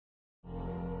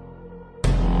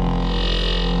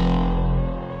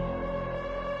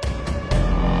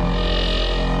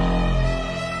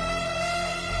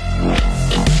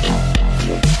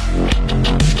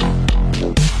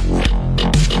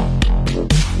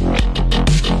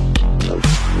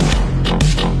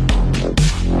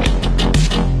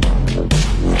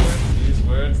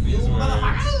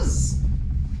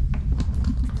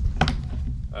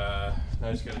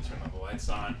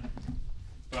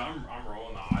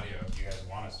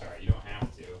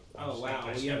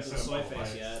wow, we haven't done soy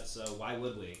face yet, so why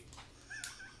would we?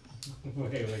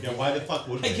 Wait. Yeah, why the fuck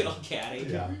would we? I get all catty.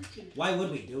 Yeah. Why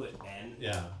would we do it, Ben?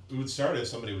 Yeah. We would start if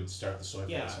somebody would start the soy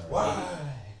Yeah. face. Why?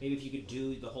 Maybe if you could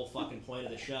do the whole fucking point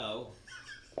of the show.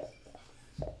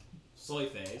 Soy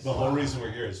face. The whole reason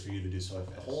we're here is for you to do soy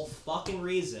face. The whole fucking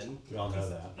reason. We all know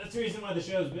that. That's the reason why the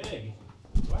show's big.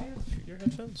 Do I have your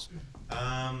headphones?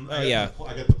 I yeah.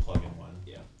 I got the plug-in one.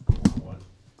 Yeah. One.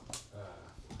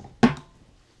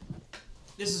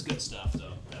 This is good stuff,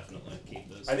 though. Definitely keep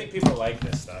this. I think people like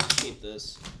this stuff. Keep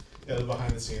this. Yeah, the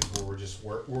behind the scenes where we're just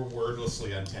we're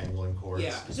wordlessly untangling cords.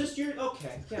 Yeah. Is this your?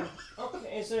 Okay. Yeah.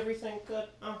 Okay. Is everything good?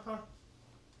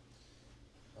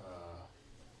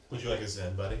 Would you like a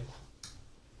Zen, buddy?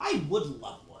 I would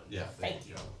love one. Yeah. Thank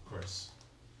you. Of course.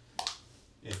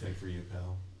 Anything for you,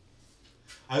 pal.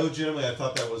 I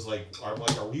thought that was like,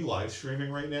 are we live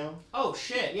streaming right now? Oh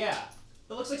shit! Yeah.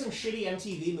 It looks like some shitty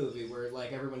MTV movie where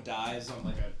like everyone dies on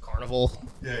like a carnival.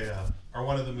 Yeah. Or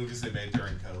one of the movies they made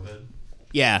during COVID.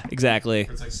 Yeah. Exactly.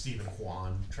 It's like Stephen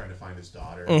Kwan trying to find his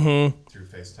daughter through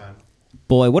FaceTime.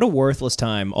 Boy, what a worthless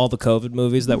time! All the COVID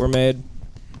movies that were made.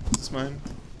 Is this mine?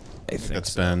 I think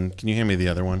That's so. Ben. Can you hand me the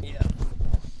other one? Yeah.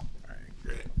 All right,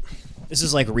 great. This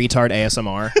is like retard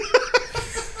ASMR.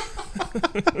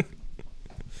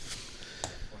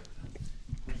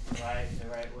 The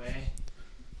right way.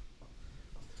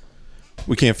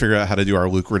 We can't figure out how to do our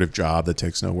lucrative job that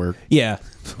takes no work. Yeah.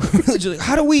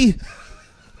 How do we?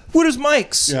 What is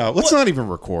mics? Yeah, let's not even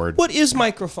record. What is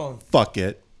microphone? Fuck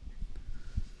it.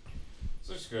 This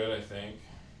looks good, I think.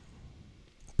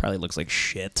 Probably looks like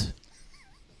shit.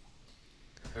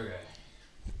 Okay.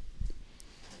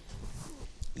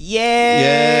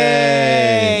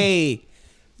 Yay!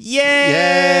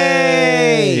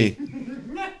 Yay!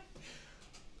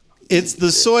 It's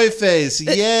the soy face.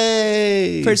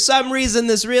 Yay! For some reason,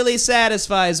 this really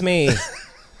satisfies me.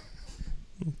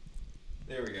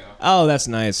 There we go. Oh, that's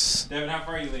nice. Devin, how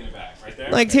far are you leaning back? Right there?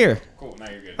 Like here. Cool, now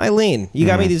you're good. I lean. You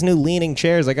got me these new leaning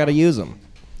chairs. I got to use them.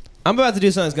 I'm about to do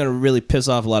something that's going to really piss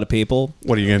off a lot of people.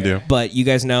 What are you going to do? But you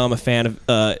guys know I'm a fan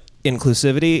of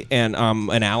inclusivity, and I'm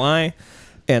an ally.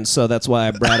 And so that's why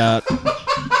I brought out...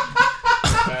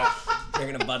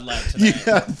 Drinking a Bud Light tonight.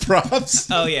 Yeah, props.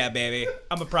 Oh, yeah, baby.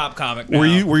 I'm a prop comic now.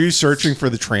 Were you searching for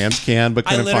the trans can but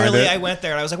couldn't find it? I went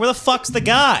there, and I was like, where the fuck's the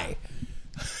guy?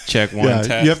 Check one Yeah,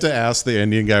 test. you have to ask the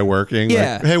Indian guy working.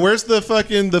 Yeah. Like, hey, where's the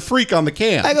freak on the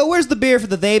can? I go, where's the beer for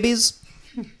the babies?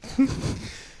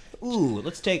 Ooh,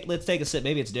 let's take a sip.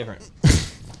 Maybe it's different.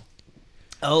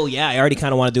 Oh, yeah, I already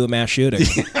kind of want to do a mass shooting.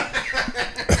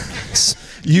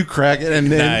 You crack it,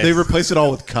 and then Nice. they replace it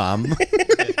all with cum.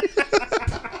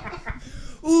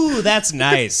 Ooh, that's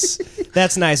nice.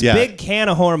 That's nice. Yeah. Big can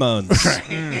of hormones.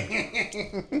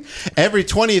 Every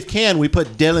 20th can, we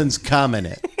put Dylan's cum in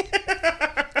it.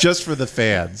 Just for the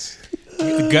fans.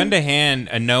 Gun to hand,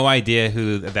 no idea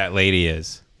who that lady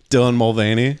is. Dylan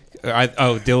Mulvaney.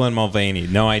 Dylan Mulvaney.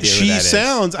 No idea who She that is.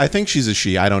 sounds, I think she's a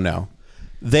she. I don't know.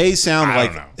 They sound I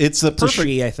like don't know. it's the It's a perfect.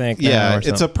 she, I think. now Yeah, or it's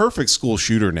a something. perfect school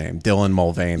shooter name, Dylan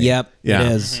Mulvaney. Yep, Yeah.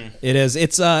 it is. It is.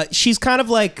 It's she's kind of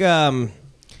like the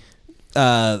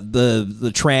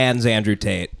trans Andrew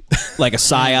Tate, like a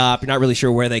psyop. You're not really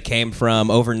sure where they came from.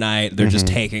 Overnight, they're just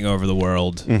taking over the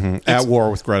world. At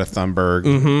war with Greta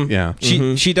Thunberg. Yeah.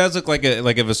 She does look like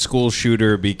if a school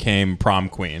shooter became prom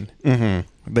queen. Mm-hmm.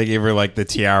 They gave her like the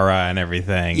tiara and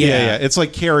everything. Yeah. It's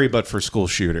like Carrie, but for school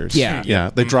shooters. Yeah. Yeah.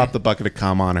 They drop the bucket of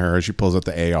cum on her as she pulls out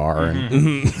the AR,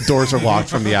 and doors are locked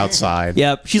from the outside.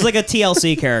 Yep, she's like a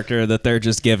TLC character that they're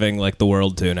just giving like the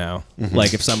world to now.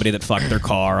 Like if somebody that fucked their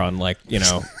car on like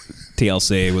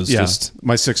TLC was Yeah. just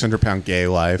My 600-pound gay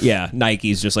life.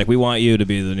 Nike's just like, we want you to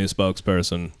be the new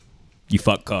spokesperson. You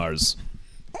fuck cars.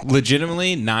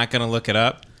 Legitimately not going to look it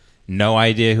up. No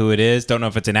idea who it is. Don't know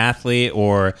if it's an athlete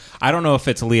or I don't know if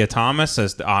it's Leah Thomas,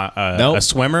 Nope. a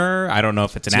swimmer. I don't know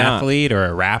if it's an not. athlete or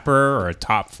a rapper or a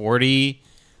top 40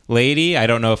 lady. I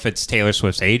don't know if it's Taylor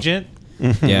Swift's agent.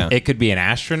 Yeah. It could be an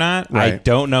astronaut. I Right.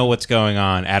 don't know what's going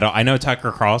on at all. I know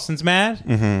Tucker Carlson's mad.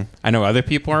 Mm-hmm. I know other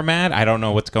people are mad. I don't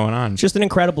know what's going on. Just an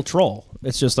incredible troll.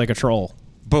 It's just like a troll.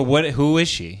 But who is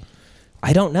she?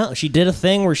 I don't know. She did a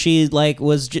thing where she like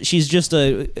she's just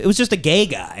it was just a gay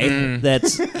guy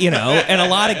that's and a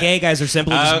lot of gay guys are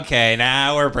simply just Okay,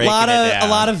 now we're breaking it down. a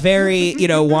lot of very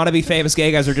wannabe famous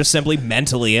gay guys are just simply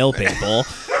mentally ill people.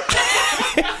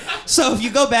 So if you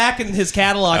go back in his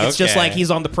catalog, it's just Okay. like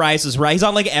he's on The Price is Right. He's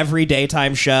on like every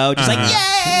daytime show, just like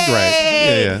yay.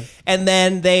 Right. Yeah. And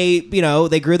then they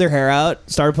grew their hair out,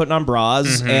 started putting on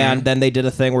bras, and then they did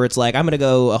a thing where it's like, I'm going to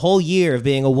go a whole year of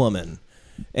being a woman.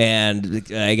 and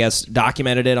I guess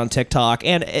documented it on TikTok.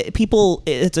 And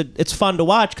it's fun to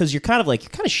watch because you're kind of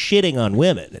shitting on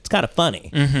women. It's kind of funny.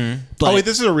 Mm-hmm. Oh wait,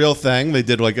 this is a real thing. They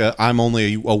did like I'm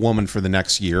only a woman for the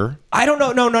next year. I don't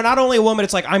know. No, not only a woman.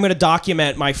 It's like I'm going to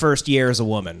document my first year as a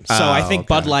woman. So I think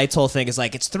Bud Light's whole thing is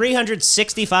like it's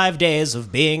 365 days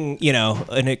of being,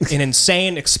 an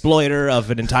insane exploiter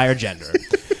of an entire gender.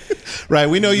 Right.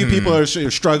 We know you people are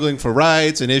struggling for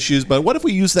rights and issues, but what if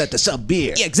we use that to sell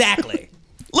beer? Yeah, exactly.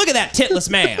 Look at that titless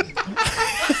man.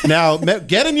 Now,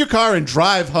 get in your car and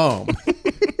drive home.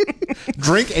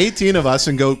 Drink 18 of us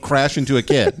and go crash into a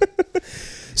kid.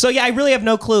 So, yeah, I really have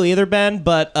no clue either, Ben,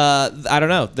 but I don't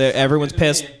know. Everyone's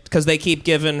pissed because they keep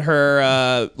giving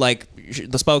her,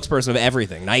 the spokesperson of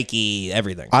everything, Nike,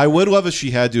 everything. I would love if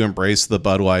she had to embrace the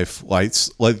Bud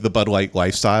Light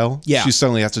lifestyle. Yeah. She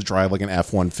suddenly has to drive like an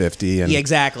F-150 and Yeah,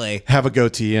 exactly. have a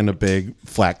goatee and a big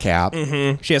flat cap.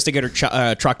 Mm-hmm. She has to get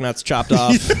her truck nuts chopped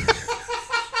off.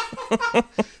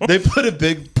 They put a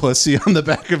big pussy on the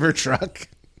back of her truck.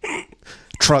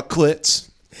 Truck clits.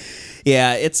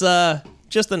 Yeah, it's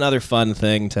just another fun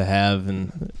thing to have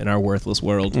in our worthless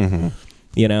world. Mm-hmm.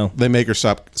 They make her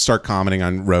start commenting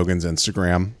on Rogan's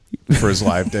Instagram for his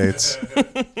live dates.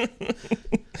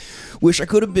 Wish I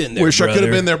could have been there. Wish I could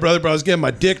have been there, brother, but I was getting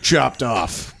my dick chopped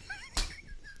off.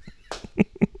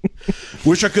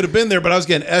 Wish I could have been there, but I was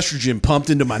getting estrogen pumped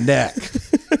into my neck.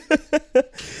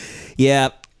 Yeah,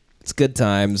 it's good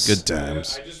times. Good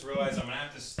times. I just realized I'm gonna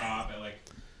have to stop at like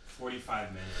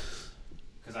 45 minutes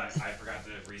because I forgot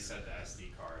to reset the SD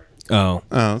card. Oh,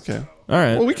 Okay. all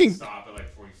right. Well, we can. Stop at like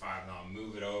 45 and I'll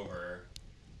move it over,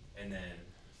 and then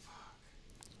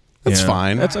That's Yeah.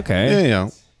 fine. That's okay. Yeah.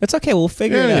 It's okay. We'll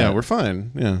figure it out. Yeah, we're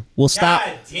fine. Yeah. We'll stop.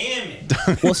 God damn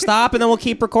it! We'll stop and then we'll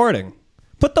keep recording.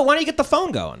 Why don't you get the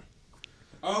phone going?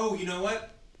 Oh, you know what?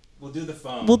 We'll do the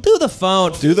phone. We'll do the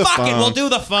phone. Do the Fuck it, phone. we'll do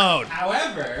the phone.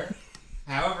 However,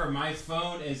 my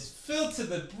phone is filled to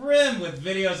the brim with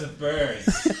videos of birds.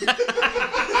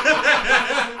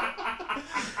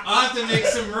 I'll have to make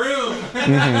some room.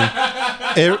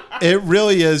 It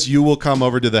really is. You will come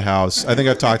over to the house. I think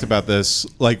I've talked about this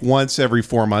like once every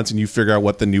 4 months, and you figure out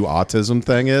what the new autism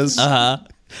thing is.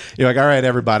 You're like, all right,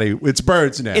 everybody, it's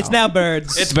birds now. It's now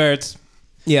birds. It's birds.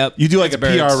 Yep. You do like a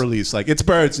birds. PR release, like it's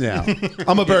birds now.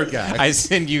 I'm a bird guy. I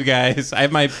send you guys. I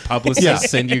have my publicist Yeah.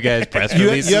 send you guys press You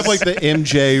releases. have like the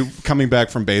MJ coming back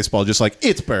from baseball, just like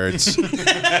it's birds.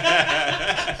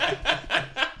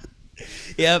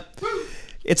 Yep.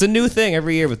 It's a new thing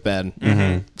every year with Ben.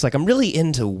 Mm-hmm. It's like I'm really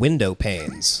into window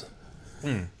panes.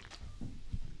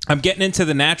 I'm getting into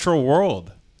the natural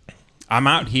world. I'm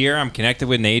out here. I'm connected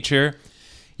with nature.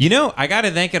 I got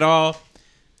to thank it all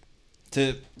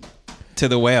to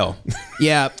the whale.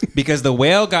 Yeah. Because the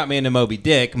whale got me into Moby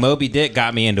Dick. Moby Dick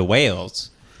got me into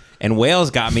whales. And whales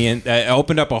got me in,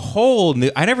 opened up a whole new...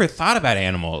 I never thought about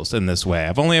animals in this way.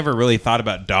 I've only ever really thought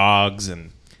about dogs and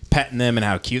petting them and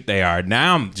how cute they are.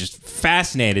 Now I'm just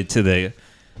fascinated to the...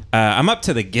 I'm up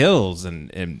to the gills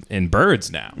in birds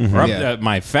now. Or up Yeah.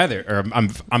 my feather. Or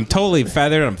I'm totally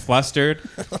feathered. I'm flustered.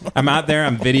 I'm out there.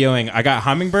 I'm videoing. I got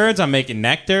hummingbirds. I'm making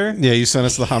nectar. Yeah, you sent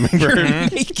us the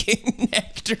hummingbird. Making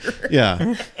nectar.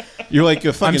 Yeah, you're like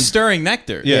a fucking. I'm stirring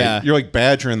nectar. Yeah, you're like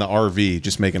Badger in the RV,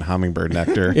 just making hummingbird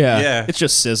nectar. Yeah. It's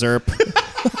just scissor.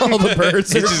 All the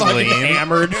birds are It's just fucking lean.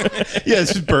 hammered. Yeah,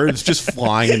 it's just birds just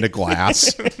flying into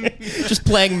glass. Just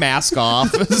playing mask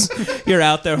off. You're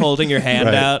out there holding your hand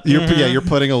Right. out. You're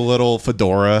putting a little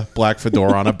black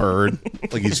fedora on a bird,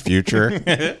 like he's Future.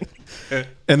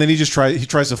 And then he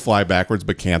tries to fly backwards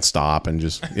but can't stop, and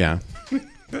just Yeah.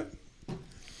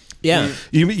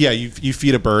 you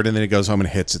feed a bird and then it goes home and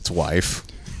hits its wife.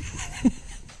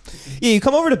 Yeah, you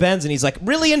come over to Ben's and he's like,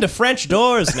 really into French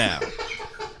doors now.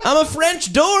 I'm a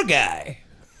French door guy.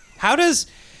 Have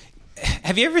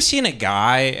you ever seen a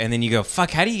guy and then you go, fuck,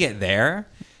 how do you get there?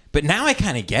 But now I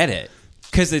kind of get it.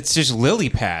 Because it's just lily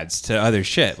pads to other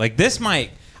shit. Like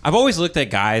I've always looked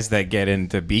at guys that get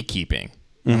into beekeeping.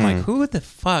 I'm like, who the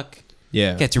fuck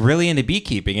gets really into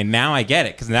beekeeping? And now I get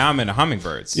it. Because now I'm into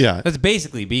hummingbirds. Yeah. That's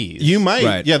basically bees. You might,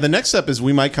 Right. yeah. The next step is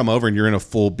we might come over and you're in a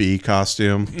full bee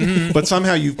costume, but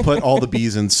somehow you've put all the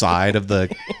bees inside of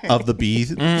the bee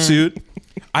suit.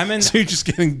 So you're just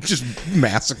getting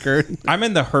massacred. I'm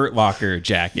in the Hurt Locker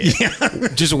jacket.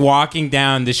 Just walking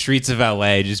down the streets of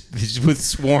LA just with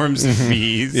swarms of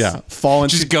bees. Yeah, fall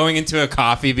into. Just going into a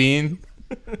coffee bean.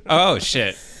 Oh,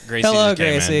 shit. Gracie Hello, just came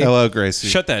in. Gracie. Hello, Gracie.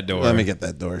 Shut that door. Let me get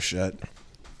that door shut.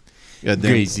 Yeah,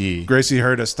 Gracie. Gracie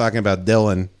heard us talking about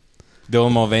Dylan.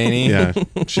 Dylan Mulvaney. Yeah,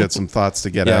 she had some thoughts to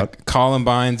get out.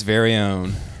 Columbine's very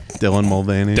own. Dylan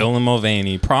Mulvaney. Dylan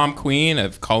Mulvaney, prom queen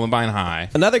of Columbine High.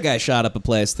 Another guy shot up a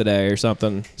place today or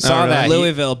something. Saw that.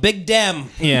 Louisville. Big Dem.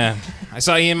 Yeah. I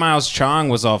saw Ian Miles Chong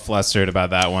was all flustered about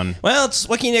that one. Well,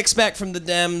 what can you expect from the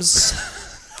Dems?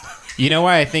 You know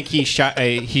why I think he shot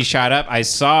up? I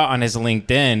saw on his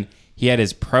LinkedIn he had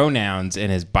his pronouns in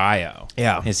his bio.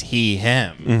 Yeah. His he,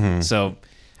 him. So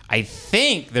I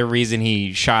think the reason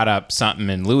he shot up something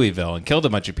in Louisville and killed a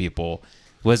bunch of people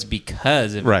was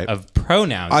because of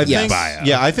pronouns in his bio.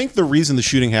 Yeah, I think the reason the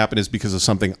shooting happened is because of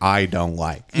something I don't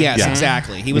like. Yes,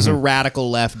 exactly. He was a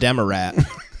radical left Democrat.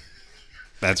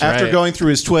 That's right. After going through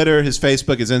his Twitter, his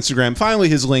Facebook, his Instagram, finally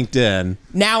his LinkedIn.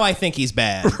 Now I think he's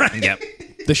bad. Yep.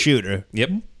 The shooter. Yep.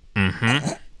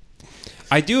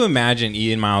 I do imagine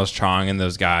Ian Miles Chong and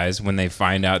those guys, when they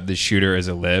find out the shooter is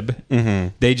a lib,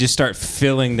 they just start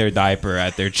filling their diaper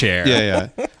at their chair. Yeah.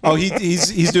 Oh, he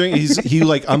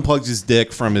like unplugs his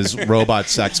dick from his robot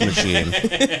sex machine.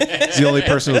 He's the only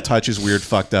person who touches weird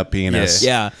fucked up penis.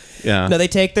 Yeah. Yeah. No, they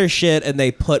take their shit and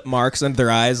they put marks under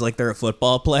their eyes like they're a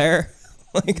football player.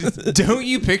 Don't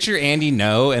you picture Andy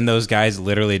No and those guys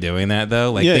literally doing that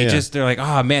though? Like they're like,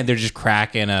 oh man, they're just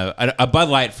cracking a Bud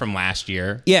Light from last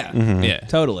year. Yeah. Yeah.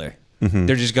 Totally.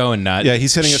 They're just going nuts. Yeah,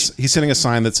 he's hitting a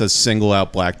sign that says "single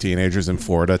out black teenagers in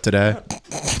Florida today."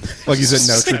 Like he's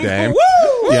at Notre Dame.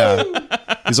 Woo! Yeah,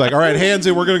 he's like, "All right, hands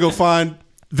in. We're gonna go find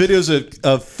videos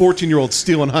of 14-year-olds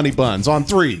stealing honey buns on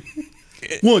 3.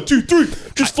 1, 2, 3.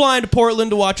 Just flying to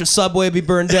Portland to watch a subway be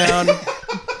burned down.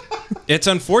 It's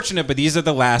unfortunate, but these are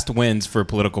the last wins for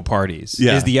political parties.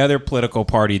 Yeah. Is the other political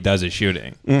party does a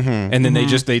shooting, and then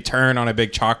they turn on a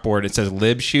big chalkboard. It says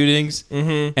lib shootings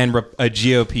and a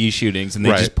GOP shootings, and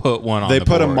they just put one on. They the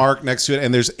put board. a mark next to it,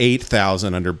 and there's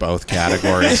 8,000 under both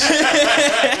categories.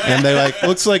 And they like,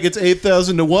 looks like it's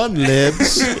 8,000 to 1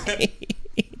 libs.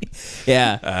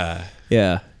 Yeah.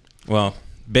 Yeah. Well,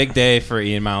 big day for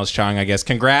Ian Miles Chong, I guess.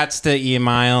 Congrats to Ian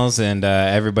Miles and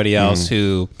everybody else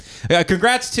who.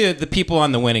 Congrats to the people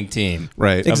on the winning team.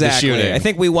 Right. Of the Exactly. shooting. I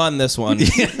think we won this one.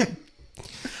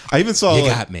 I even saw. You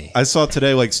got me. I saw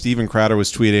today, like Steven Crowder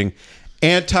was tweeting,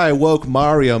 "Anti-woke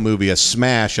Mario movie a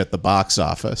smash at the box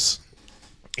office."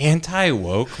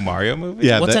 Anti-woke Mario movie?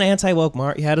 Yeah. What's an anti-woke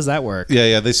Mario? How does that work?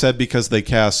 Yeah. They said because they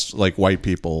cast like white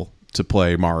people to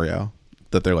play Mario,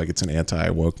 that they're like it's an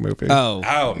anti-woke movie. Oh.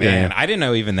 Oh man, Yeah. I didn't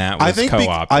know even that was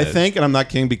co-opted. I think, and I'm not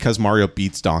kidding, because Mario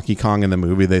beats Donkey Kong in the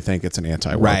movie, they think it's an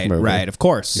anti-woke Right, movie. right. Of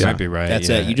course. You might be right. That's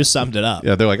yeah. it. You just summed it up.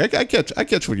 Yeah, they're like, I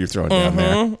catch what you're throwing down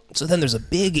there. So then there's a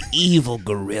big evil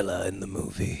gorilla in the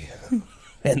movie.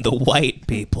 And the white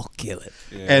people kill it.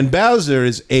 And Bowser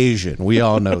is Asian. We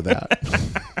all know that.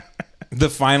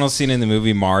 The final scene in the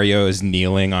movie, Mario is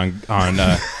kneeling on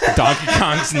Donkey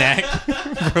Kong's neck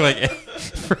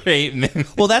for 8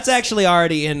 minutes. Well, that's actually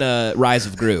already in Rise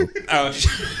of Gru. Oh,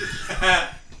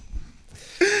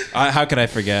 how could I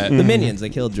forget? The Minions, they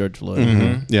killed George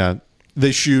Floyd. Yeah.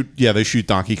 They shoot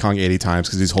Donkey Kong 80 times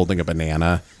because he's holding a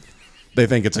banana. They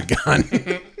think it's a gun.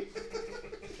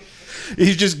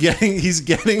 He's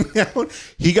getting out.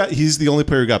 He's the only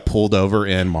player who got pulled over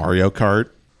in Mario Kart.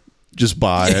 Just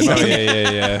by it. Oh,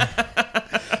 yeah.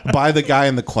 By the guy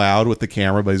in the cloud with the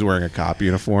camera, but he's wearing a cop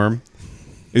uniform.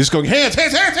 He's just going, hands.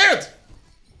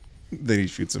 Then he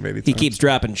shoots him 80 times. He keeps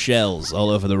dropping shells all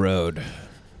over the road.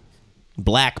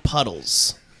 Black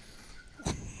puddles.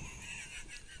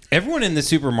 Everyone in the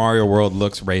Super Mario world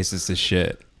looks racist as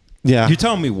shit. Yeah. You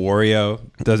telling me Wario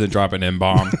doesn't drop an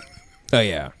M-bomb Oh,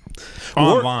 yeah.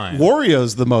 online?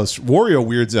 Wario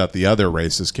weirds out the other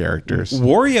racist characters.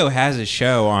 Wario has a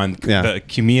show on the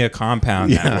Kimiya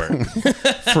Compound Network.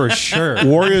 For sure.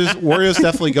 Wario's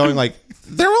definitely going like,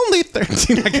 they're only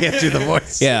 13. I can't do the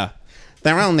voice. Yeah.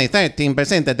 They're only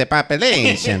 13% of the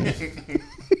population.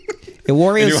 And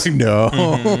Wario's, Like, no.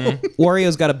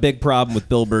 Wario's got a big problem with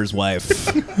Bill Burr's wife.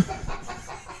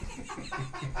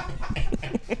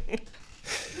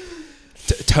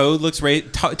 Toad looks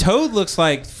Toad looks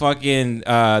like fucking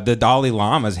the Dalai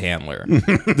Lama's handler.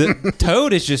 The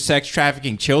Toad is just sex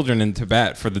trafficking children in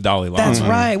Tibet for the Dalai Lama. That's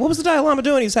right. What was the Dalai Lama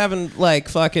doing? He's having like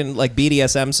fucking like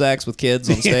BDSM sex with kids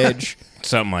on stage.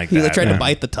 Something like He that. like tried to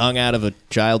bite the tongue out of a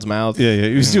child's mouth. Yeah.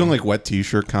 He was doing like wet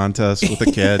t-shirt contests with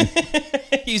a kid.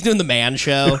 He's doing the man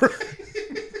show.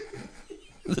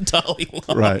 The Dalai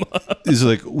Lama. Right. He's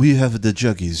like, we have the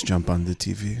juggies jump on the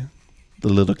TV. The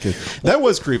little kid. That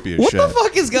was creepy as What shit. the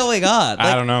fuck is going on?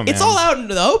 I don't know, It's man. all out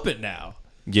into the open now.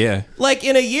 Yeah. Like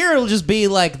in a year, it'll just be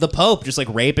like the Pope just like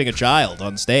raping a child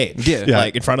on stage. Yeah.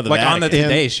 Like in front of the Like on the Vatican.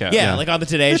 Today Show. Yeah, like on the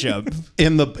Today Show.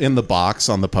 In the box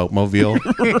on the Pope Mobile.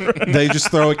 They just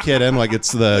throw a kid in like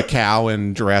it's the cow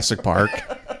in Jurassic Park.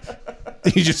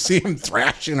 You just see him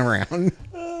thrashing around.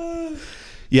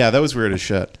 Yeah, that was weird as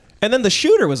shit. And then the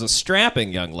shooter was a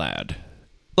strapping young lad.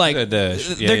 Like they're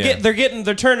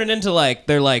turning into like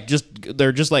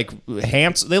they're just like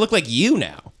handsome. They look like you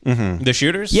now. Mm-hmm. The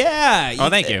shooters? Yeah. Oh,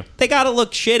 thank you. They got to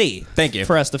look shitty. Thank you.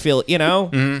 For us to feel,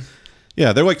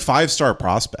 Yeah, they're like 5-star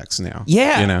prospects now.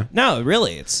 Yeah. No,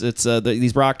 really. It's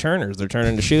these Brock Turners. They're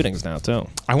turning into shootings now too.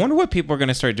 I wonder what people are going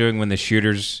to start doing when the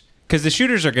shooters, because the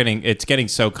shooters are getting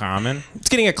so common. It's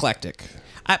getting eclectic.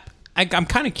 I'm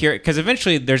kind of curious because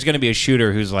eventually there's going to be a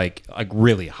shooter who's like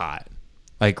really hot,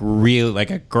 like real, like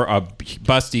a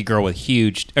busty girl with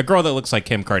a girl that looks like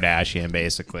Kim Kardashian,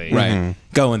 basically, right?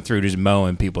 Going through just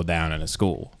mowing people down in a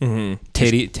school,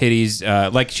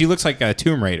 titties, like she looks like a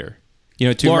Tomb Raider. You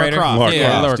know, Tomb Raider? Croft. Laura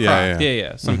Croft. Croft.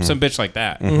 Yeah. Some bitch like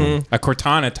that, a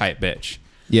Cortana type bitch.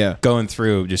 Yeah, going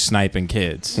through just sniping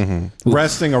kids,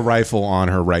 resting a rifle on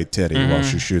her right titty while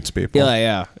she shoots people.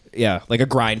 Yeah, like a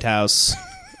grindhouse.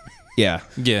 Yeah,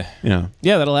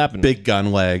 that'll happen. Big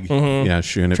gun leg. Yeah,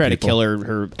 shooting at Try to people. kill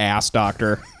her ass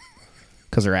doctor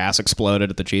because her ass exploded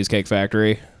at the Cheesecake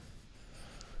Factory.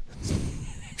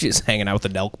 She's hanging out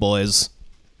with the Nelk boys.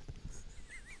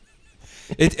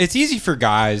 It's easy for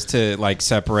guys to like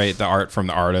separate the art from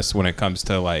the artist when it comes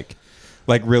to like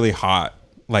really hot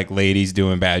like ladies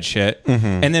doing bad shit.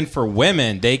 And then for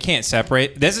women, they can't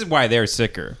separate. This is why they're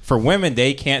sicker. For women,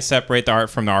 they can't separate the art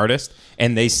from the artist,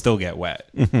 and they still get wet.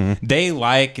 They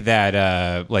like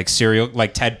that like serial,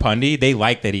 like Ted Bundy. They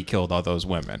like that he killed all those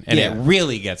women, and it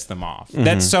really gets them off.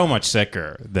 That's so much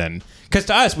sicker than, because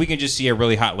to us, we can just see a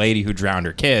really hot lady who drowned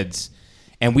her kids,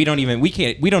 and we don't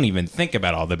even think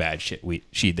about all the bad shit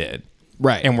she did.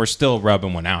 Right. And we're still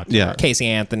rubbing one out. Yeah. Casey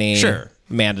Anthony. Sure.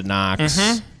 Amanda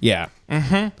Knox. Yeah.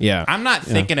 Yeah. I'm not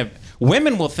thinking of,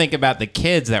 women will think about the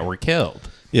kids that were killed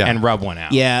and rub one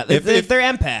out. Yeah. If they're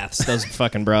empaths, those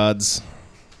fucking broads.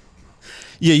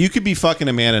 Yeah, you could be fucking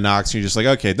Amanda Knox and you're just like,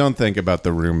 okay, don't think about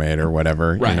the roommate or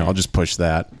whatever. Right. You know, I'll just push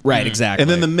that. Right, exactly.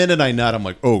 And then the minute I nut, I'm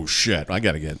like, oh shit, I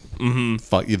gotta get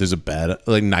fuck you. There's a bed,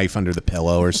 like knife under the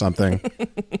pillow or something.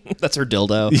 That's her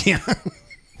dildo. Yeah.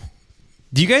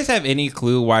 Do you guys have any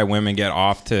clue why women get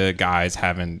off to guys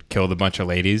having killed a bunch of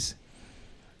ladies?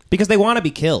 Because they want to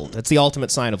be killed. It's the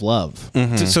ultimate sign of love.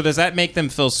 So does that make them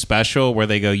feel special where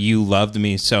they go, you loved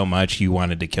me so much you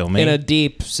wanted to kill me? In a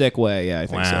deep, sick way, yeah, I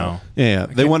think Wow. so. Yeah.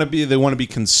 They want to be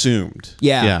consumed.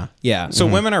 Yeah. So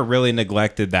women are really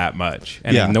neglected that much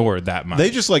and ignored that much. They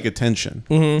just like attention.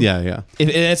 Yeah.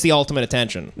 It's the ultimate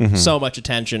attention. So much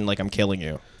attention, like I'm killing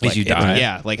you. Like, you die.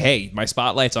 Yeah, like, hey, my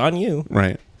spotlight's on you.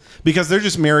 Right. Because they're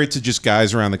just married to just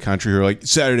guys around the country who are like,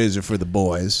 Saturdays are for the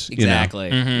boys. Exactly.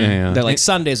 You know? Yeah. They're like,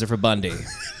 Sundays are for Bundy.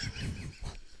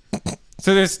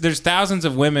 So there's thousands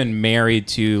of women married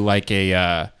to like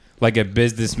a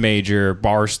business major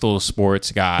Barstool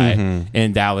Sports guy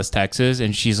in Dallas, Texas,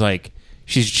 and she's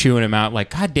chewing him out like,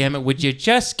 God damn it, would you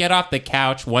just get off the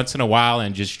couch once in a while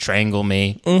and just strangle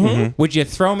me? Would you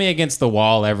throw me against the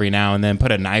wall every now and then,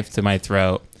 put a knife to my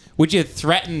throat? Would you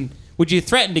threaten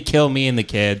to kill me and the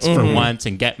kids for once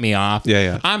and get me off?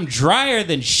 Yeah. I'm drier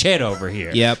than shit over here.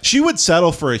 Yep. She would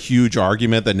settle for a huge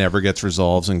argument that never gets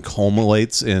resolved and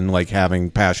culminates in like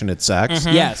having passionate sex.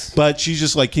 Yes. But she's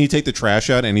just like, can you take the trash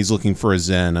out? And he's looking for a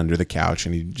Zen under the couch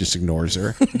and he just ignores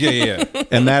her. Yeah.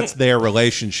 And that's their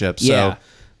relationship. So Yeah.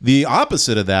 the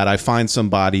opposite of that, I find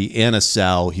somebody in a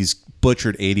cell. He's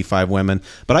butchered 85 women,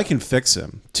 but I can fix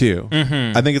him too.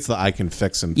 I think it's the I can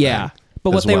fix him thing. Yeah. But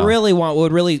what as they well. really want, what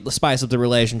would really spice up the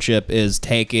relationship is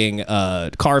taking a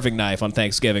carving knife on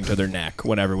Thanksgiving to their neck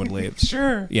when everyone leaves.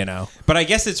 Sure. You know? But I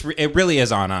guess it really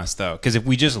is on us though, because if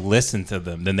we just listen to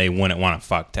them, then they wouldn't want to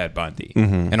fuck Ted Bundy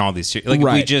and all these like if we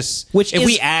Right. just Which if is-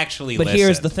 we actually But listen.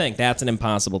 here's the thing. That's an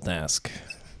impossible task.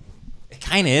 It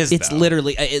kind of is. It's though.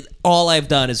 literally, all I've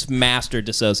done is master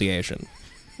dissociation.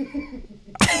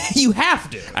 You have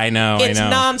to. I know. It's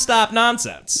nonstop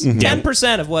nonsense.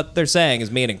 10% of what they're saying is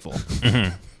meaningful.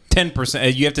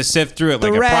 10%. You have to sift through it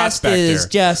like The a rest prospector. is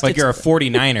just like you're a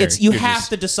 49er. It's you You're have just-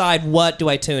 to decide what do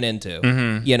I tune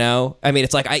into. You know, I mean,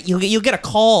 it's like you'll get a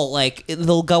call, like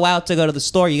they'll go out to go to the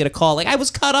store. You get a call, like I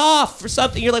was cut off for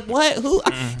something. You're like, what? Who?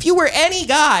 If you were any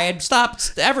guy, I'd stop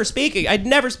ever speaking. I'd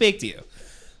never speak to you.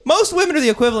 Most women are the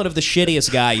equivalent of the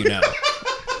shittiest guy you know.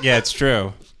 Yeah, it's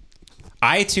true.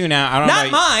 I tune out. I don't know. Not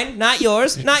about- mine, not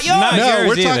yours, not yours. Not No, yours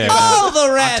we're talking either. about- All the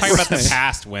I'm rest. talking about the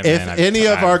past women. If I've any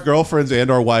of tried. our girlfriends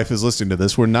and our wife is listening to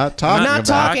this, we're not talking Not about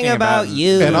talking about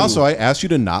you. And also, I asked you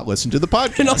to not listen to the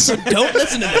podcast. And also, don't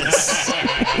listen to this.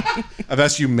 I've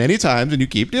asked you many times, and you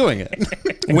keep doing it.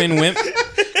 when women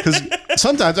Because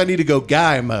sometimes I need to go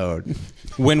guy mode.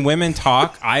 when women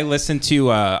talk, I listen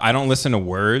to. I don't listen to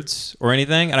words or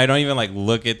anything, and I don't even like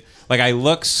look at. Like I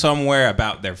look somewhere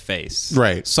about their face,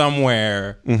 Right.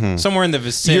 Somewhere in the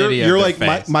vicinity. You're of like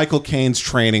their face. Michael Caine's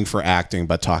training for acting,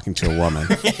 but talking to a woman.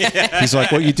 He's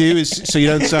like, what you do is so you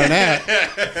don't sound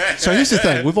that. So here's the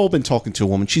thing: we've all been talking to a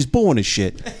woman. She's born as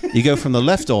shit. You go from the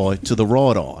left eye to the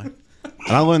right eye,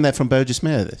 and I learned that from Burgess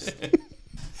Meredith.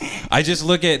 I just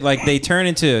look at like they turn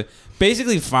into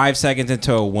basically 5 seconds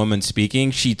into a woman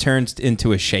speaking, she turns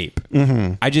into a shape.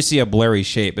 Mm-hmm. I just see a blurry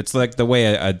shape. It's like the way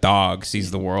a dog sees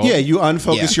the world. Yeah, you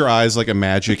unfocus your eyes like a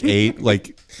Magic 8,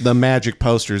 like the Magic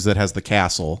posters that has the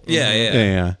castle.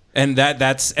 Yeah. And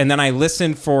that's and then I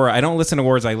listen for. I don't listen to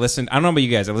words. I don't know about you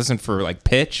guys. I listen for like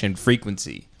pitch and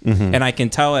frequency, and I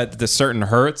can tell at the certain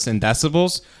hertz and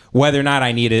decibels whether or not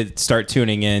I need to start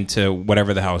tuning in to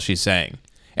whatever the hell she's saying.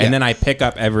 And then I pick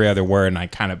up every other word and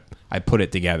I put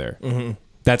it together. Mm-hmm.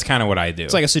 That's kind of what I do.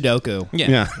 It's like a Sudoku.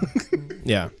 Yeah.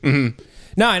 Yeah. Mm-hmm.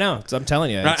 No, I know. I'm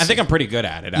telling you. I think I'm pretty good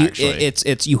at it, actually.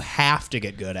 It's you have to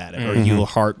get good at it, or your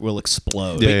heart will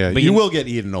explode. Yeah, But you you- will get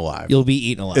eaten alive. You'll be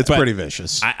eaten alive. It's pretty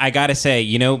vicious. I got to say,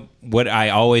 you know what I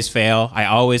always fail? I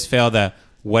always fail the,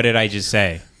 what did I just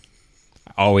say?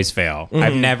 I always fail.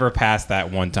 I've never passed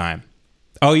that one time.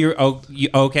 You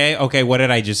okay? Okay, what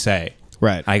did I just say?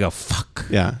 Right. I go, fuck.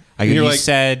 Yeah. I go, You're you like-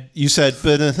 said... You said,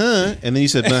 but and then you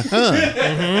said,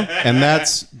 and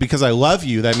that's because I love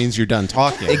you. That means you're done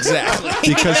talking. Exactly.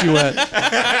 Because you went,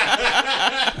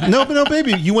 no,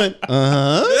 baby. You went,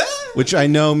 which I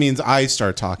know means I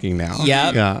start talking now.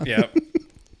 Yep. Yeah. Yep.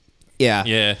 Yeah.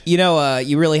 Yeah. You know,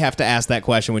 you really have to ask that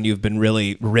question when you've been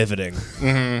really riveting.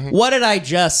 What did I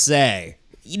just say?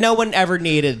 No one ever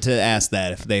needed to ask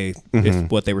that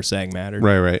if what they were saying mattered.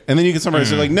 Right. And then you can somebody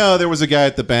say like, no, there was a guy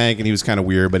at the bank and he was kind of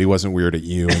weird, but he wasn't weird at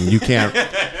you. And you can't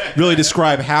really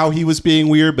describe how he was being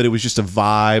weird, but it was just a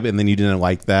vibe. And then you didn't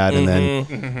like that. And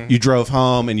then you drove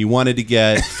home and you wanted to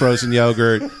get frozen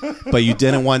yogurt, but you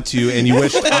didn't want to. And you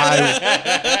wished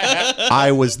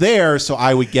I was there so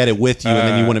I would get it with you. And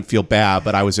then you wouldn't feel bad,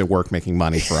 but I was at work making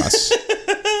money for us.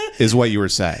 Is what you were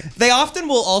saying. They often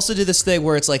will also do this thing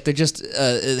where it's like they're just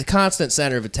the constant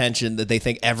center of attention that they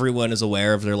think everyone is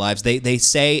aware of their lives. They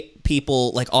say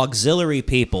people, like auxiliary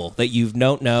people that you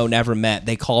don't know, never met,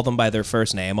 they call them by their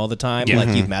first name all the time. Yeah. Like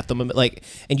you've met them, like,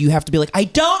 and you have to be like, I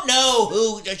don't know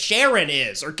who Sharon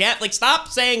is, or Kat. Like, stop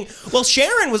saying, well,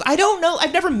 Sharon was. I don't know.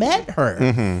 I've never met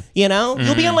her. You know,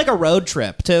 you'll be on like a road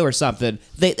trip too or something.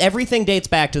 Everything dates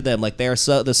back to them. Like they're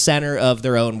so the center of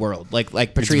their own world. Like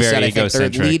Patrice said, I think they're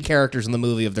lead characters in the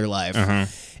movie of their life.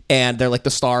 And they're like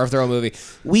the star of their own movie.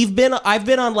 I've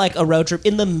been on like a road trip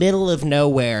in the middle of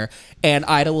nowhere, and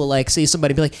Ida will like see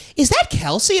somebody and be like, "Is that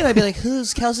Kelsey?" And I'd be like,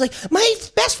 "Who's Kelsey?" Like, my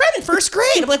best friend in first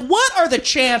grade. I'm like, what are the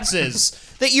chances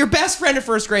that your best friend in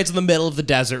first grade's in the middle of the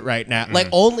desert right now? Like,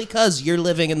 only because you're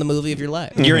living in the movie of your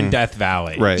life. You're in Death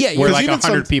Valley. Right. Yeah, Where because like even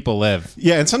 100 people live.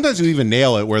 Yeah, and sometimes you even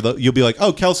nail it where you'll be like,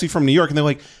 oh, Kelsey from New York. And they're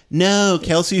like, no,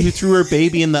 Kelsey who threw her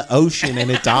baby in the ocean and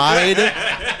it died.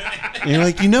 And you're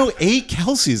like, 8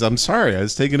 Kelseys. I'm sorry. I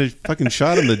was taking a fucking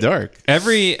shot in the dark.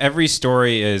 Every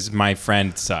story is my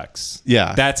friend sucks.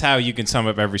 Yeah. That's how you can sum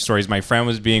up every story. Is my friend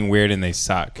was being weird and they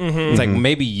suck. It's like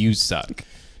maybe you suck.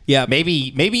 Yeah. Maybe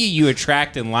you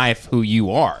attract in life who you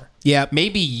are. Yeah.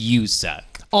 Maybe you suck.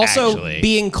 Also, actually.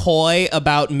 being coy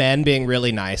about men being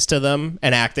really nice to them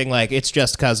and acting like it's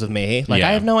just because of me. Like, Yeah.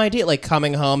 I have no idea. Like,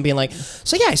 coming home being like,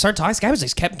 so yeah, I started talking. This guy was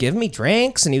just kept giving me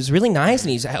drinks, and he was really nice,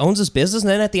 and he owns his business. And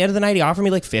then at the end of the night, he offered me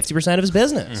like 50% of his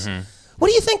business. What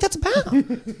do you think that's about?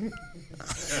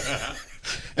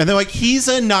 And they're like, he's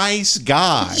a nice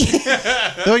guy.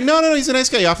 They're like, no, he's a nice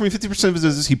guy. He offered me 50% of his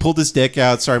business. He pulled his dick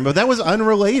out. Sorry, but that was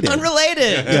unrelated.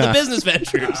 Unrelated to the business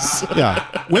ventures.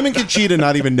 Yeah. Women can cheat and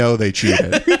not even know they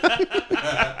cheated.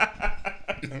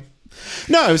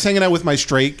 No, I was hanging out with my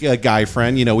straight guy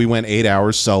friend. We went 8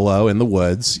 hours solo in the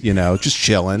woods, just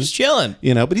chilling. Just chilling.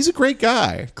 But he's a great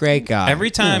guy. Great guy.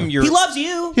 Every time you're he loves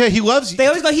you. Yeah, he loves you. They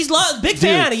always go, he's big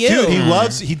fan of you. Dude,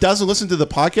 he doesn't listen to the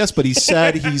podcast, but he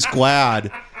said he's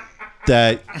glad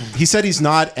that he said he's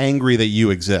not angry that you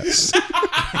exist.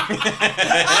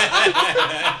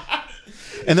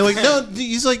 And they're like, no,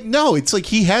 he's like, no, it's like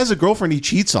he has a girlfriend he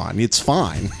cheats on. It's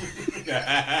fine.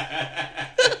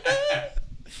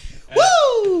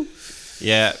 Woo!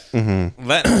 Yeah.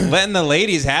 Letting the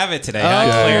ladies have it today. Huh?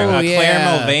 Oh, Claire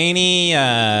yeah. Mulvaney,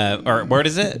 or what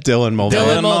is it? Dylan Mulvaney.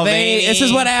 Dylan Dylan Mulvaney. Mulvaney. This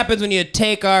is what happens when you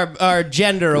take our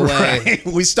gender away. Right.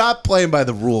 We stopped playing by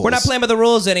the rules. We're not playing by the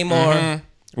rules anymore.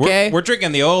 Okay? We're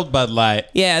drinking the old Bud Light.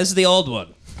 Yeah, this is the old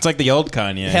one. It's like the old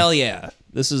Kanye. Hell yeah.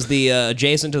 This is the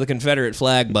adjacent to the Confederate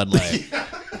flag Bud Light.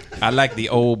 I like the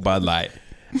old Bud Light.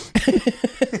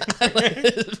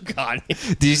 God.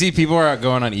 Do you see people are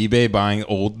going on eBay buying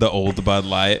the old Bud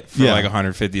Light for Yeah. like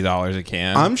 $150 a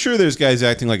can? I'm sure there's guys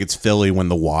acting like it's Philly when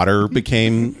the water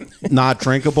became not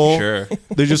drinkable. Sure.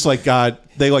 They just got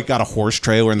a horse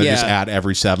trailer and they're just Yeah. at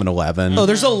every 7-Eleven. Oh,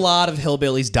 there's a lot of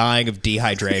hillbillies dying of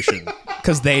dehydration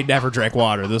because they never drank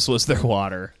water. This was their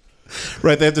water.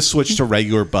 Right, they have to switch to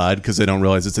regular Bud because they don't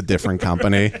realize it's a different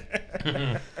company.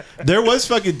 There was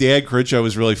fucking Dan Critchlow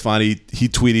was really funny. He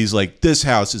tweeted, he's like, this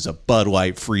house is a Bud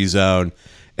Light free zone.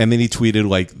 And then he tweeted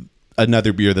like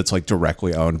another beer that's like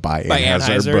directly owned by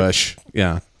Anheuser? Anheuser-Busch.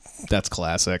 Yeah. That's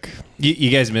classic. You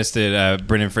guys missed it.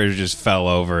 Brendan Fraser just fell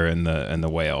over in the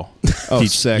whale. Oh,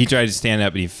 sick. He tried to stand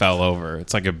up and he fell over.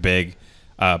 It's like a big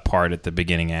part at the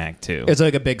beginning act too. It's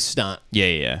like a big stunt.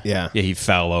 Yeah. He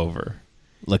fell over.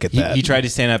 Look at that. He tried to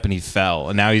stand up and he fell,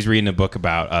 and now he's reading a book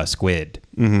about squid.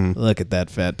 Look at that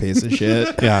fat piece of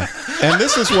shit. Yeah. And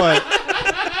this is what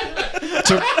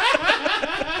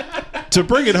to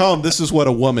bring it home, this is what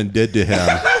a woman did to him.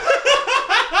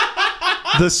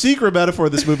 The secret metaphor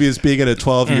of this movie is being in a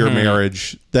 12-year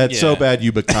marriage that's so Yeah. bad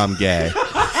you become gay.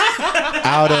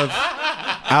 out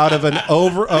of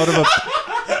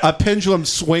a pendulum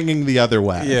swinging the other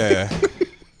way. Yeah.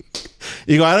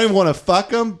 You go, I don't even want to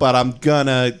fuck him, but I'm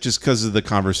gonna just because of the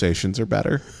conversations are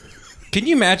better. Can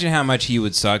you imagine how much he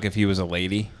would suck if he was a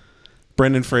lady?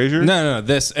 Brendan Fraser? No.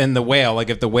 This and the whale. Like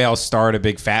if the whale starred a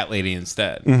big fat lady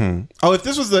instead. Oh, if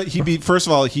this was first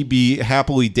of all, he'd be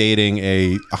happily dating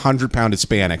a 100-pound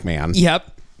Hispanic man. Yep.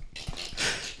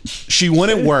 She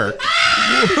wouldn't work.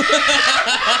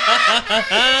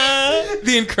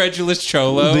 The incredulous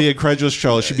cholo. The incredulous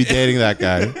Cholo. She'd be dating that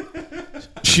guy.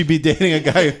 She'd be dating a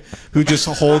guy who just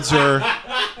holds her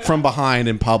from behind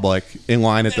in public in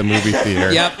line at the movie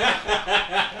theater. Yep.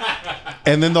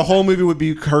 And then the whole movie would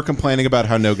be her complaining about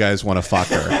how no guys want to fuck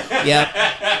her.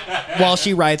 Yep. While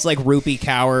she writes like Rupee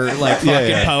Kaur like fucking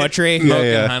yeah. poetry. Milk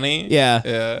yeah. and honey. Yeah.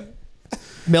 Yeah.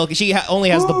 Milk. She only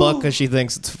has the book because she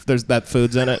thinks there's that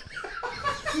food's in it.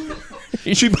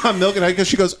 She bought milk and because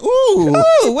she goes, ooh.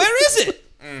 Ooh, where is it?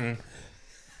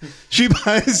 She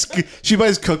buys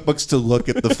cookbooks to look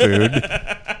at the food.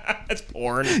 It's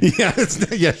porn.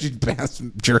 Yeah, she'd pass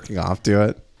jerking off to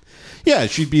it. Yeah,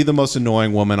 she'd be the most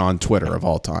annoying woman on Twitter of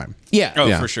all time. Yeah. Oh,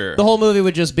 Yeah. for sure. The whole movie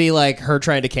would just be like her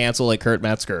trying to cancel like Kurt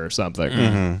Metzger or something.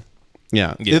 Yeah.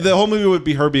 Yeah. The whole movie would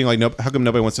be her being like, "No, how come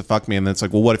nobody wants to fuck me?" And then it's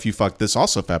like, well, what if you fuck this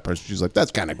also fat person? She's like,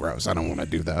 that's kind of gross. I don't want to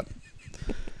do that.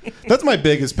 That's my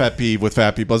biggest pet peeve with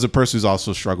fat people as a person who's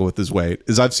also struggled with his weight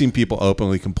is I've seen people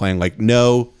openly complain like,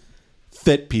 no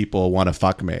fit people want to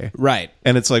fuck me. Right.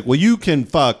 And it's like, well, you can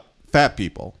fuck fat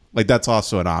people. Like that's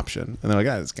also an option. And they're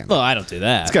like, it's kind Well, of I don't do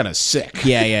that. sick.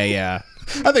 Yeah.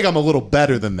 I think I'm a little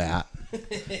better than that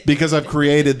because I've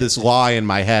created this lie in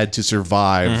my head to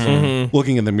survive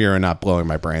looking in the mirror and not blowing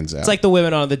my brains out. It's like the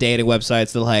women on the dating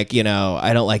websites. They're like,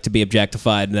 I don't like to be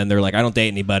objectified, and then they're like, I don't date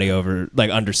anybody over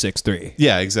like under 6'3".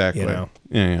 yeah, exactly. You know?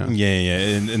 Yeah. Yeah.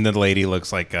 And the lady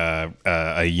looks like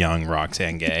a young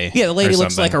Roxanne Gay. Yeah, the lady or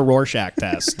looks like something. a Rorschach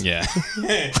test. Yeah.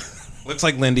 Looks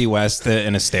like Lindy West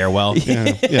in a stairwell.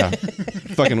 Yeah.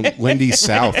 Fucking Lindy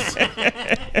South.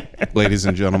 Ladies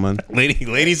and gentlemen.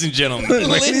 Ladies and gentlemen.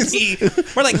 Lindy,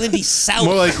 more like Lindy South.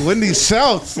 More like Lindy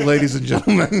South, ladies and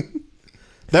gentlemen.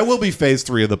 That will be phase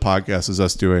 3 of the podcast is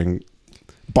us doing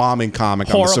bombing comic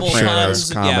Horrible on the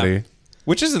Sopranos puns, comedy. yeah.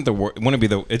 Which isn't the worst. Wouldn't it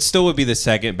be it still would be the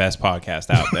second best podcast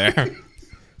out there.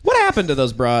 What happened to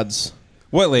those broads?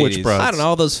 What ladies? Which broad? I don't know,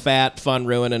 all those fat, fun,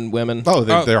 ruining women. Oh,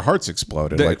 Oh. their hearts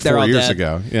exploded like they're 4 all years dead.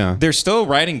 ago. Yeah. They're still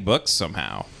writing books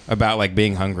somehow about like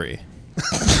being hungry.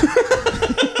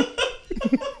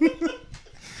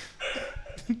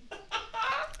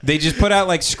 They just put out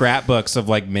like scrapbooks of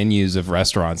like menus of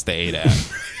restaurants they ate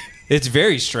at. It's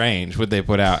very strange what they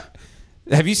put out.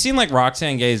 Have you seen like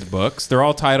Roxanne Gay's books? They're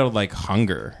all titled like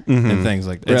Hunger and things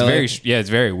like that. Really? It's very it's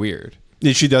very weird.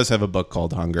 Yeah, she does have a book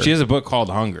called Hunger. She has a book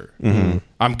called Hunger.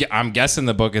 I'm guessing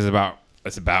the book is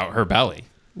about her belly.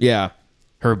 Yeah.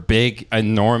 Her big,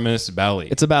 enormous belly.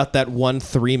 It's about that 1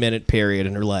 3-minute period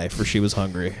in her life where she was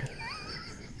hungry.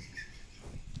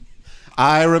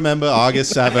 I remember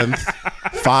August 7th,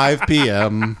 5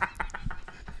 p.m.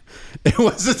 It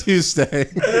was a Tuesday.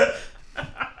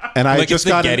 And I like just it's the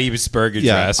got Gettysburg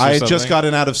yeah, Address. Or I had something. just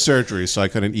gotten out of surgery, so I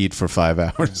couldn't eat for 5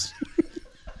 hours.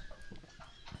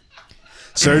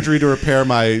 Surgery to repair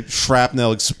my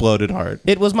shrapnel exploded heart.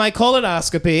 It was my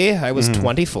colonoscopy. I was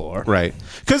 24. Right.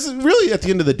 Because really, at the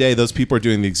end of the day, those people are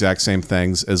doing the exact same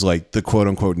things as like the quote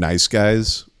unquote nice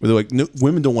guys. Where they're like, no,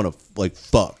 women don't want to like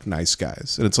fuck nice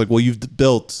guys. And it's like, well, you've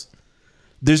built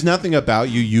there's nothing about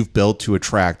you've built to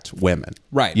attract women.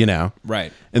 Right. You know?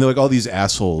 Right. And they're like, all these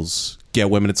assholes get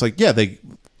women. It's like, yeah,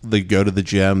 they go to the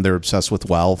gym. They're obsessed with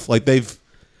wealth. Like they've,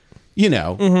 you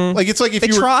know, like it's like if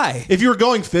if you were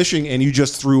going fishing and you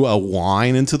just threw a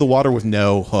line into the water with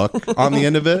no hook on the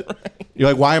end of it, you're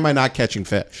like, why am I not catching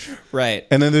fish? Right.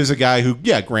 And then there's a guy who,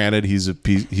 yeah, granted, he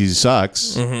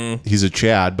sucks. He's a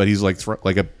Chad, but he's like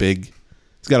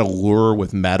he's got a lure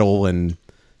with metal and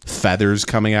feathers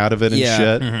coming out of it and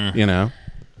shit. You know.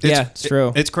 It's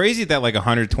true. It's crazy that like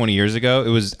 120 years ago, it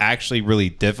was actually really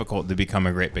difficult to become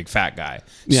a great big fat guy.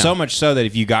 Yeah. So much so that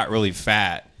if you got really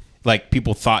fat, like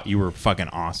people thought you were fucking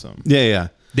awesome. Yeah.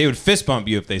 They would fist bump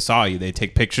you if they saw you. They'd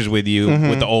take pictures with you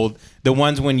with the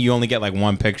ones when you only get like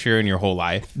one picture in your whole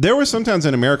life. There were sometimes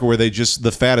in America where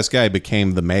the fattest guy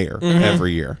became the mayor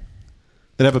every year.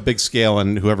 They'd have a big scale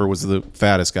and whoever was the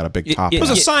fattest got a big top. It was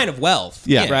hat. a sign of wealth.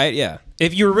 Yeah. Right? Yeah.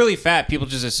 If you were really fat, people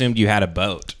just assumed you had a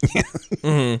boat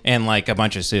and like a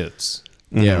bunch of suits.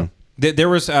 Yeah. There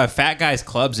was fat guys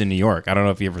clubs in New York. I don't know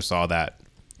if you ever saw that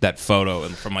photo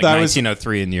from like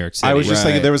 1903 in New York City. I was just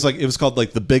thinking there was like, it was called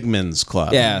like the Big Men's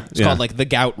Club. Yeah. It's called like the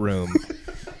gout room.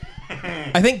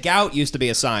 I think gout used to be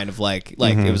a sign of like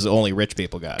it was only rich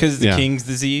people got it. Because the King's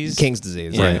disease. King's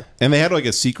disease. Yeah. Right. And they had like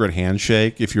a secret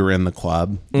handshake if you were in the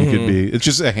club. You could be, it's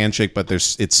just a handshake, but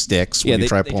it sticks when you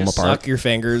try to pull them just apart. suck your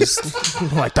fingers.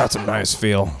 Like, that's a nice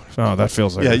feel. Oh, that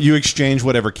feels like Yeah, you exchange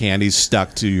whatever candy's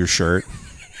stuck to your shirt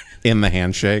in the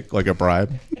handshake, like a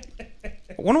bribe. I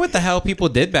wonder what the hell people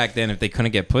did back then if they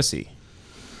couldn't get pussy.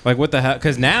 Like, what the hell?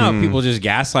 Because now people just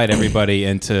gaslight everybody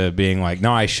into being like,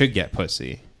 no, I should get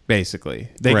pussy, basically.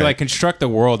 They Right. like construct the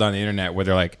world on the internet where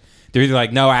they're either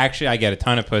like, no, actually, I get a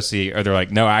ton of pussy, or they're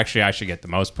like, no, actually, I should get the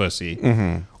most pussy.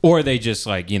 Or they just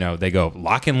like, you know, they go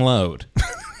lock and load,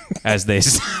 as they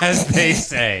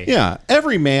say. Yeah.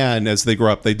 Every man, as they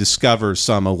grow up, they discover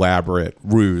some elaborate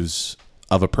ruse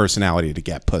of a personality to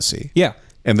get pussy. Yeah.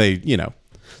 And they, you know,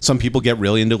 some people get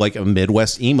really into like a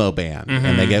Midwest emo band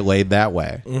and they get laid that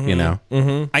way, you know?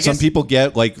 Some people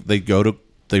get like,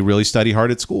 they really study hard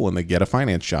at school and they get a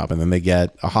finance job and then they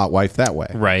get a hot wife that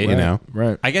way. Right. You know?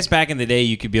 Right. I guess back in the day,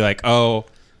 you could be like,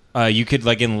 you could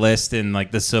like enlist in like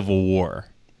the Civil War.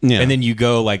 Yeah. And then you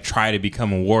go like try to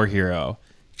become a war hero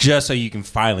just so you can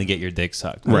finally get your dick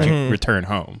sucked when you return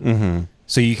home.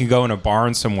 So you can go in a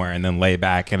barn somewhere and then lay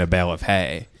back in a bale of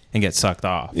hay and get sucked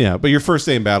off. Yeah. But your first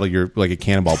day in battle, you're like a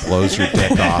cannonball blows your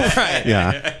dick off. Right.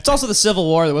 Yeah. It's also the Civil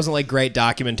War. There wasn't like great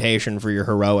documentation for your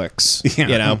heroics. Yeah.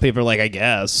 You know, people are like, I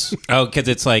guess. Oh, because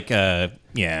it's like, yeah.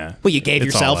 Well, you gave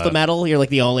It's yourself all the up. medal. You're like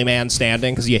the only man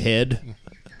standing because you hid.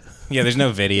 Yeah, there's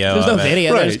no video. There's no of it.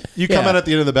 video. Right. There's- You come out at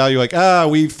the end of the battle, you're like,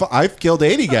 I've killed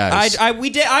 80 guys. I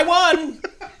won.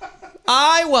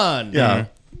 I won. Yeah.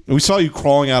 And we saw you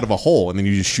crawling out of a hole and then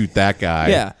you just shoot that guy.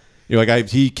 Yeah. You're like,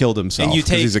 he killed himself And you because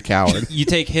take he's a coward. You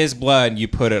take his blood and you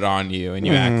put it on you, and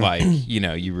you act like you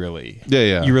know you really,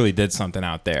 Yeah. you really did something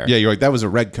out there. Yeah, you're like, that was a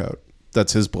red coat.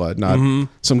 That's his blood, not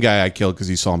some guy I killed because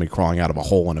he saw me crawling out of a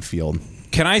hole in a field.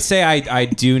 Can I say I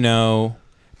do know?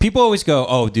 People always go,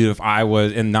 "Oh, dude, if I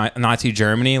was in Nazi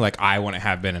Germany, like I wouldn't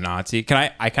have been a Nazi."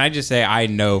 Can I just say I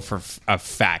know for a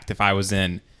fact if I was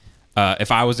in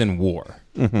war,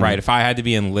 right? If I had to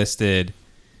be enlisted,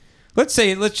 let's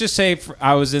just say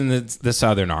I was in the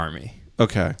Southern Army.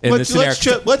 Okay. In Let's this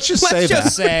scenario- just say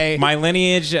that. say My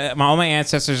lineage, all my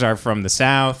ancestors are from the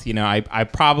South. You know, I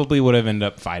probably would have ended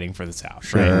up fighting for the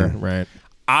South. Right? Right.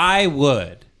 I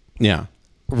would Yeah.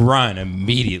 run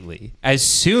immediately as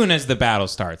soon as the battle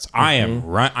starts. I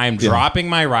am dropping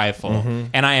my rifle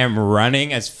and I am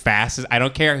running as fast as I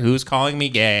don't care who's calling me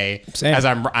gay. Same. As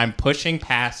I'm pushing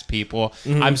past people.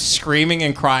 I'm screaming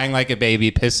and crying like a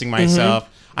baby, pissing myself.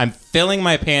 I'm filling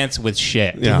my pants with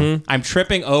shit. Yeah. I'm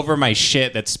tripping over my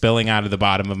shit that's spilling out of the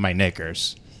bottom of my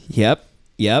knickers. Yep.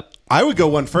 I would go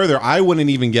one further. I wouldn't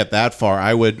even get that far.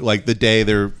 I would, like, the day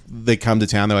they come to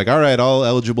town, they're like, all right, all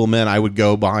eligible men. I would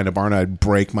go behind a barn. I'd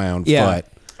break my own Yeah. foot.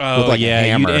 Oh with, like, a yeah, you'd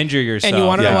hammer. injure yourself. And you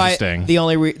want to know why Interesting.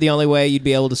 the only way you'd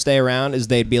be able to stay around is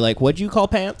they'd be like, "What'd you call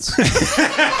pants?"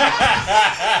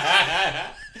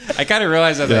 I kind of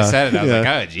realized as I said it, I was Yeah. like,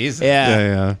 oh Jesus.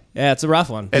 Yeah, it's a rough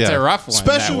one. It's Yeah. a rough one.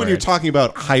 Especially that when you're word. talking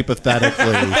about hypothetically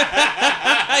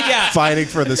Yeah, fighting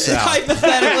for the South.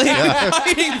 hypothetically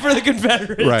fighting for the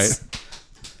Confederates. Right.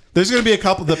 There's going to be a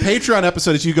couple. The Patreon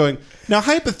episode is you going, now,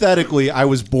 hypothetically, I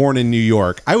was born in New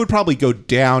York. I would probably go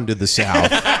down to the South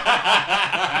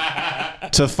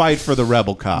to fight for the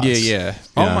rebel cause. Yeah.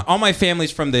 All my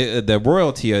family's from the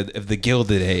royalty of the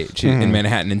Gilded Age in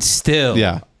Manhattan, and still,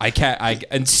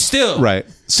 Right.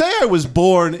 Say I was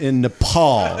born in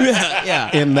Nepal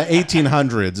Yeah. in the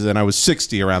 1800s, and I was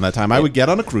 60 around that time. I would get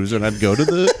on a cruiser and I'd go to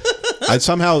the. I'd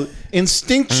somehow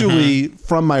instinctually,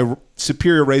 from my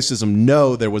superior racism,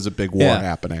 know there was a big war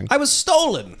happening. I was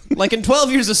stolen, like in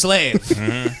 12 Years a Slave.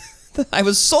 I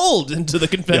was sold into the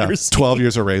Yeah, Confederacy. 12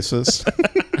 years of racist.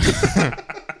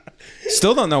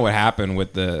 Still don't know what happened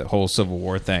with the whole Civil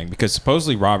War thing, because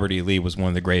supposedly Robert E. Lee was one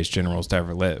of the greatest generals to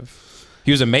ever live.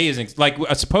 He was amazing. Like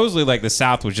supposedly, like the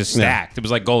South was just stacked. It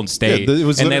was like Golden State,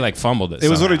 and they like fumbled it. It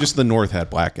was somehow. literally just the North had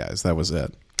black guys. That was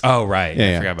it. Oh right,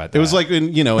 Yeah, I forgot about that. It was like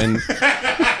in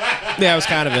Yeah, it was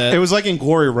kind of it. it was like in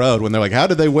Glory Road when they're like, how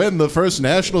did they win the first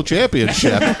national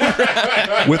championship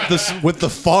with the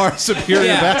far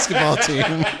superior basketball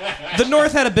team? The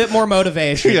North had a bit more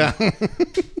motivation. Yeah.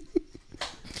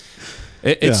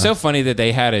 It's so funny that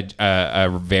they had a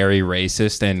very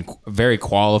racist and very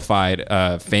qualified,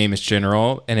 famous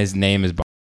general, and his name is.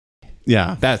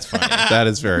 Yeah. That's funny. That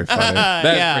is very funny.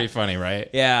 That's pretty funny, right?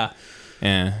 Yeah.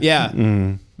 Yeah. Yeah.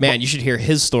 Man, you should hear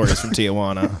his stories from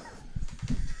Tijuana.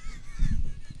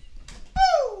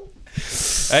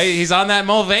 Hey, he's on that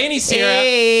Mulvaney syrup.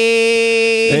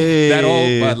 Hey. That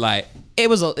old Bud Light. It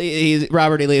was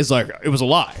Robert E. Lee is like, it was a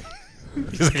lie.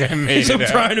 He's like, I made I'm it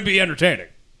up. trying to be entertaining.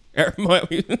 He's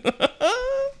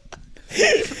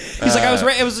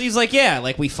like, he's like, yeah,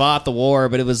 like we fought the war,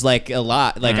 but it was like a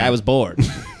lot. Like I was bored.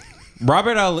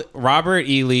 Robert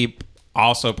E. Lee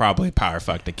also probably power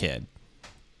fucked a kid.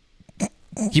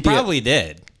 He probably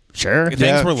did. Sure.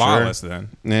 Things were lawless then.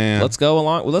 Yeah. Let's go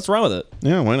along. Well, let's run with it.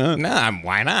 Yeah, why not? Nah,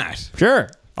 why not? Sure.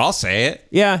 I'll say it.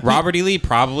 Yeah. Robert E. Lee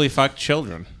probably fucked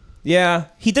children. Yeah.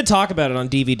 He did talk about it on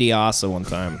DVD also one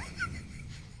time.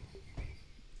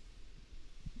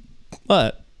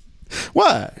 What?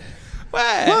 What?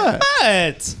 What?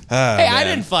 Hey, I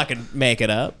didn't fucking make it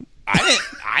up. I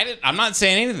didn't. I'm not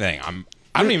saying anything.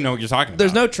 I don't even know what you're talking about.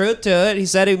 There's no truth to it. He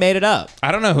said he made it up.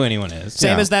 I don't know who anyone is.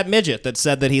 Same as that midget that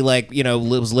said that he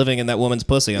was living in that woman's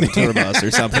pussy on the tour bus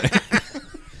or something.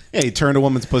 Yeah, he turned a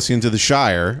woman's pussy into the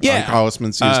Shire on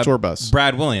Congressman C's tour bus.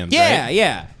 Brad Williams. Yeah, right?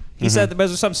 yeah. He said that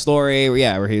there's some story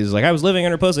where he was like, I was living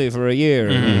in her pussy for a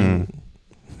year.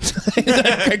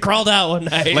 I crawled out one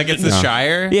night. Like it's the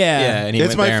Shire. Yeah. And he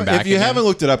It's went there and back if you again. haven't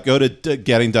looked it up, go to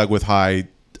Getting Dug with High.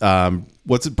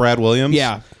 What's it? Brad Williams.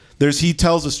 Yeah. He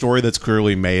tells a story that's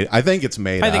clearly made. I think it's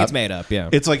made. I think up. it's made up, yeah.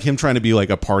 It's like him trying to be like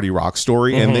a party rock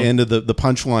story, and the end of the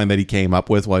punchline that he came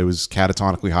up with while he was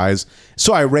catatonically high is,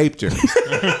 "So I raped her,"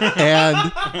 and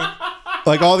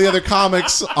like all the other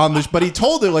comics on the, but he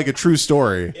told it like a true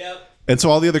story. Yep. And so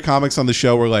all the other comics on the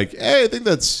show were like, "Hey, I think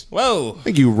Whoa.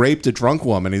 you raped a drunk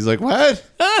woman." He's like, "What?"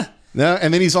 No,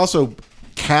 and then he's also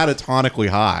catatonically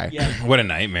high. Yeah. What a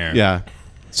nightmare. Yeah.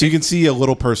 So you can see a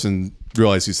little person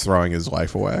realize he's throwing his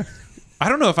life away. I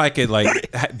don't know if I could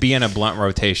like be in a blunt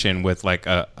rotation with like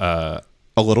a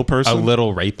little person.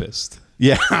 little rapist.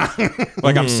 Yeah.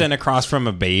 Like I'm sitting across from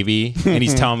a baby and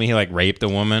he's telling me he like raped a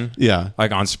woman. Yeah.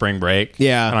 Like on spring break.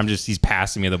 Yeah. And he's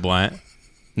passing me the blunt.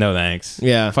 No thanks.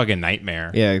 Yeah. Fucking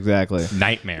nightmare. Yeah, exactly.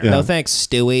 Nightmare. No thanks,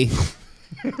 Stewie.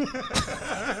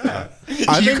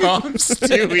 I think Call him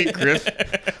Stewie Griffin.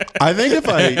 I think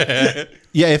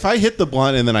if I hit the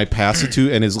blunt and then I pass it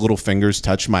to and his little fingers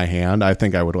touch my hand, I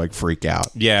think I would like freak out.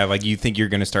 Yeah, like you think you're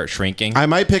gonna start shrinking. I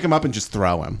might pick him up and just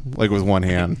throw him like with one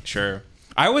hand. Sure.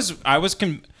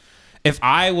 If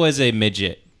I was a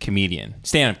midget comedian,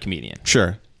 stand-up comedian,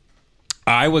 Sure.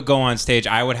 I would go on stage.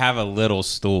 I would have a little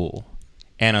stool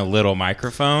and a little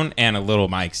microphone and a little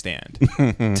mic stand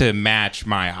to match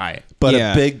my height. But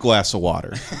Yeah. a big glass of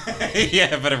water.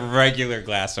 Yeah, but a regular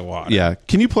glass of water. Yeah.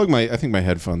 Can you plug my? I think my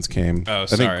headphones came. Oh, I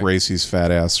sorry. think Gracie's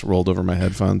fat ass rolled over my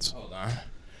headphones. Hold on.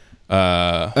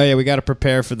 Oh, yeah, we got to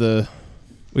prepare for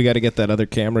we got to get that other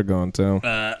camera going, too.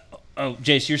 Oh,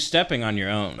 Jace, you're stepping on your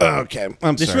own. Okay.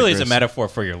 I'm This sorry, really is a Gracie. metaphor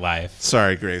for your life.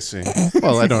 Sorry, Gracie.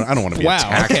 Well, I don't want to be Wow.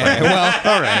 attacked. Okay. Well,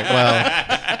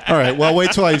 All right. Well,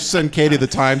 wait till I send Katie the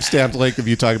timestamped link of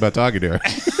you talking about talking to her.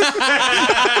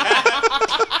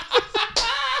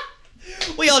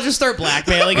 we all just start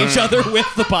blackmailing each other with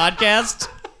the podcast.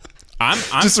 I'm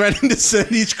Just ready to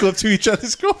send each clip to each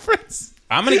other's girlfriends.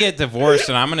 I'm gonna get divorced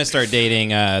and I'm gonna start dating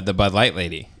the Bud Light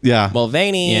lady. Yeah.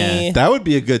 Mulvaney. Yeah. That would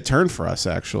be a good turn for us,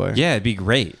 actually. Yeah, it'd be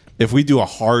great. If we do a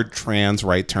hard trans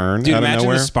right turn Dude, out of imagine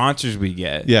nowhere. the sponsors we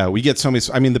get. Yeah, we get so many.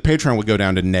 I mean, the Patreon would go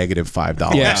down to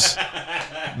 -$5 Yeah.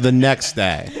 the next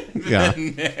day. Yeah.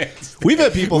 We've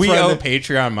had people We owe threaten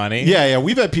Patreon money. Yeah,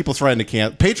 we've had people threaten to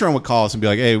cancel. Patreon would call us and be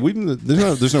like, "Hey,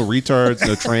 there's no retards,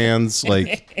 no trans.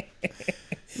 Like,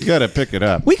 you got to pick it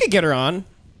up." We could get her on.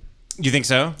 You think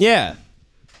so? Yeah.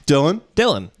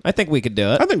 Dylan, I think we could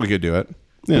do it. I think we could do it.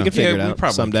 Yeah. We could figure it we out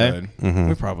probably someday. could. Mm-hmm.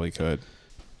 We probably could.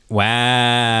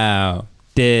 Wow.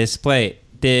 Display.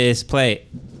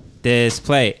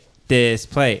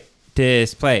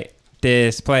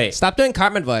 Stop doing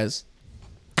Cartman voice.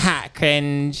 Ha,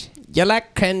 cringe. You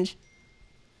like cringe.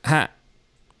 Ha.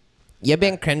 You're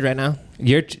being cringe right now.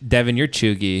 Devin, you're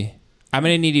chuggy. I'm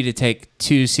gonna need you to take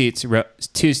 2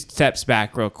 steps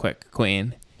back real quick,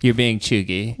 Queen. You're being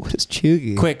chuggy. What is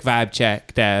chuggy? Quick vibe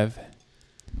check, Dev.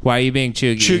 Why are you being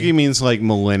chuggy? Chuggy means like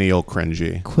millennial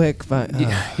cringy. Quick.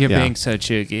 You're Yeah. being so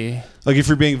chuggy. Like if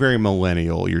you're being very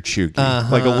millennial, you're chuggy.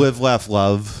 Like a live, laugh,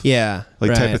 love. Yeah.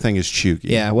 Like type right. of thing is chuggy.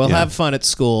 Yeah, we'll have fun at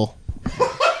school.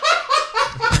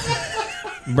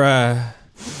 Bruh,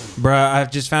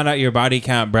 I've just found out your body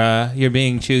count, bruh. You're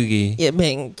being chuggy. You're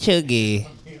being chuggy.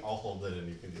 I'll hold it and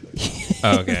you can do that.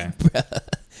 Oh, okay.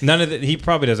 None of he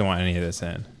probably doesn't want any of this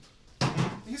in.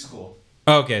 He's cool.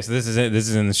 Okay, so this is it. This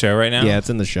is in the show right now. Yeah, it's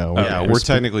in the show. Okay. Yeah, we're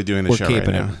technically doing the we're show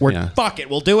keeping right it. now. We're fuck it.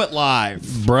 We'll do it live.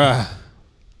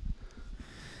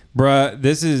 Bruh,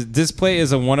 this plate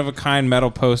is a one-of-a-kind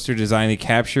metal poster designed to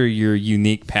capture your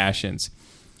unique passions.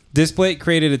 This plate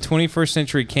created a 21st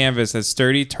century canvas that's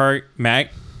sturdy, God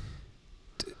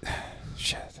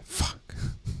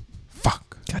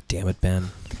damn it, Ben.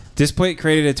 This plate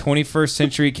created a 21st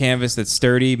century canvas that's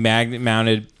sturdy,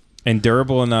 magnet-mounted, and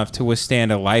durable enough to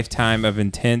withstand a lifetime of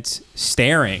intense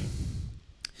staring.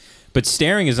 But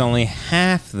staring is only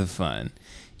half the fun.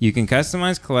 You can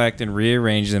customize, collect, and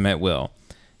rearrange them at will.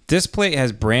 This plate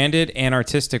has branded and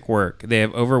artistic work. They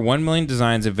have over 1 million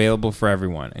designs available for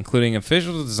everyone, including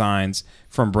official designs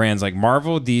from brands like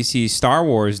Marvel, DC, Star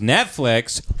Wars,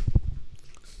 Netflix,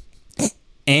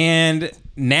 and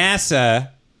NASA.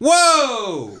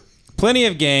 Whoa! Plenty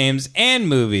of games and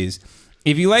movies.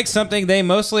 If you like something, they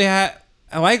mostly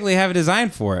likely have a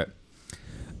design for it.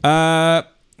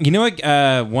 You know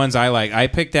what ones I like? I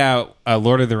picked out a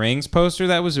Lord of the Rings poster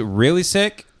that was really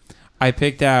sick. I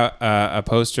picked out a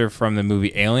poster from the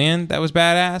movie Alien that was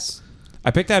badass.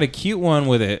 I picked out a cute one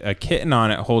with a kitten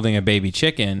on it holding a baby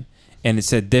chicken, and it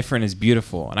said "Different is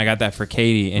beautiful." And I got that for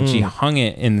Katie, and she hung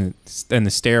it in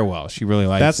the stairwell. She really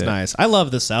liked it. That's nice. I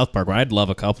love the South Park one. I'd love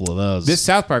a couple of those. This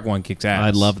South Park one kicks ass.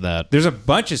 I'd love that. There's a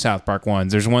bunch of South Park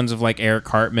ones. There's ones of like Eric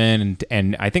Cartman,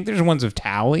 and I think there's ones of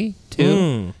Towie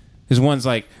too. There's ones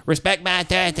like "Respect my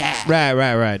authority."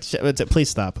 Right. Please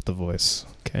stop with the voice.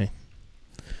 Okay.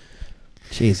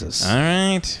 Jesus. All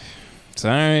right.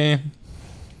 Sorry.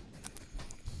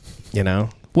 You know?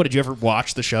 What, did you ever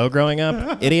watch the show growing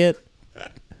up? Idiot.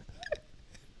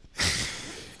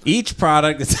 Each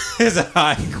product is a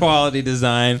high quality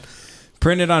design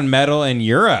printed on metal in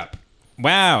Europe.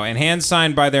 Wow. And hand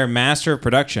signed by their master of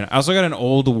production. I also got an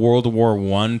old World War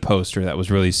I poster that was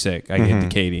really sick. I get to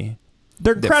Katie.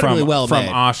 They're incredibly well from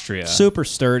made. Austria. Super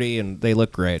sturdy, and they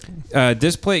look great.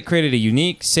 This plate created a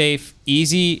unique, safe,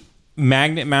 easy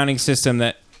magnet mounting system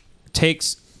that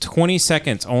takes 20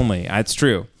 seconds only. That's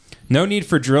true. No need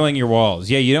for drilling your walls.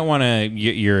 Yeah, you don't want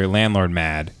your landlord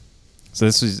mad. So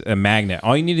this is a magnet.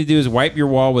 All you need to do is wipe your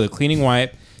wall with a cleaning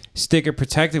wipe, stick a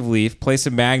protective leaf, place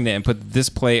a magnet, and put this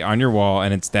plate on your wall,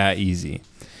 and it's that easy.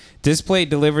 This plate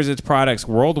delivers its products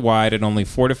worldwide in only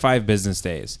 4 to 5 business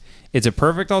days. It's a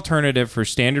perfect alternative for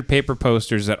standard paper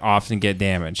posters that often get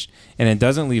damaged, and it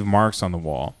doesn't leave marks on the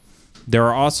wall. They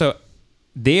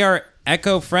are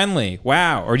eco-friendly.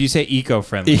 Wow. Or do you say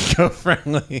eco-friendly?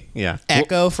 Eco-friendly. Yeah.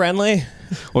 Eco-friendly?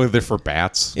 Well, they're for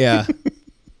bats. Yeah.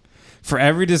 For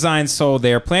every design sold,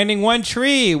 they are planting 1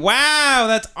 tree. Wow,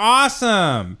 that's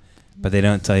awesome. But they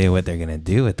don't tell you what they're going to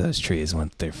do with those trees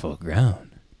once they're full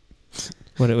grown.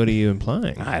 What are you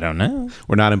implying? I don't know.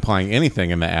 We're not implying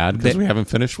anything in the ad because we haven't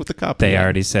finished with the copy. They yet.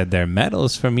 already said they're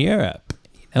metals from Europe.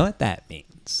 You know what that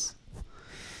means.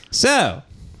 So,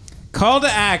 call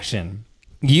to action.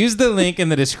 Use the link in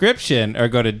the description or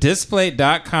go to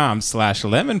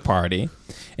displate.com/lemonparty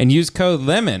and use code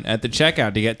LEMON at the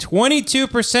checkout to get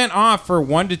 22% off for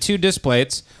 1 to 2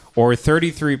 displates or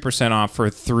 33% off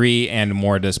for 3 and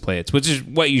more displates, which is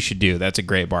what you should do. That's a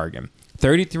great bargain.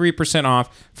 33% off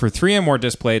for 3 and more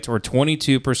displates or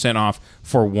 22% off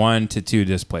for 1 to 2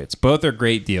 displates. Both are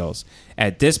great deals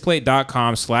at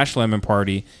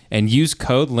displate.com/lemonparty and use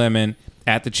code LEMON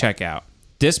at the checkout.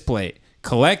 Displate.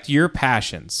 Collect your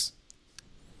passions.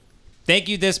 Thank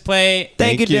you, Displate.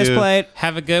 Thank you, Displate.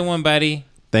 Have a good one, buddy.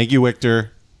 Thank you,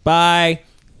 Victor. Bye.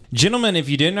 Gentlemen, if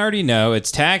you didn't already know,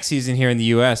 it's tax season here in the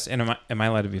U.S. And am I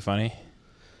allowed to be funny?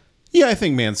 Yeah, I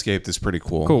think Manscaped is pretty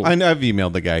cool. Cool. I've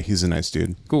emailed the guy. He's a nice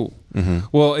dude. Cool.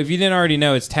 Well, if you didn't already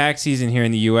know, it's tax season here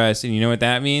in the U.S., and you know what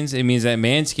that means? It means that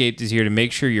Manscaped is here to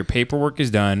make sure your paperwork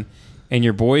is done and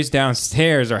your boys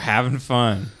downstairs are having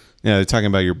fun. Yeah, they're talking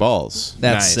about your balls.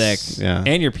 That's Nice. sick. Yeah.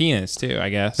 And your penis, too, I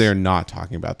guess. They're not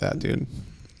talking about that, dude.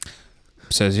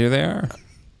 Says here they are.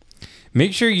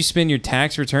 Make sure you spend your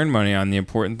tax return money on the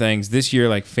important things this year,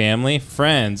 like family,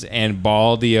 friends, and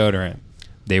ball deodorant.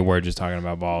 They were just talking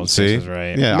about balls. See? This is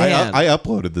right. Yeah, Man. I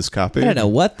uploaded this copy. I didn't know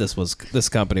what this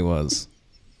company was.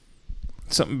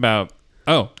 Something about...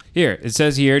 Oh, here. It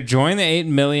says here, join the 8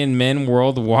 million men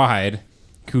worldwide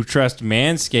who trust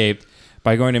Manscaped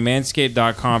by going to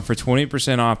manscaped.com for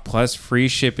 20% off plus free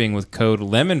shipping with code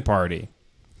LEMONPARTY.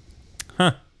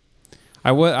 Huh.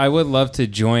 I would love to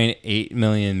join 8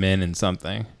 million men in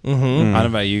something. I don't know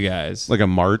about you guys. Like a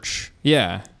march.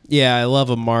 Yeah. Yeah, I love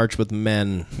a march with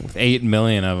men. With 8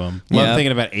 million of them. Love Yep.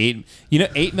 thinking about 8.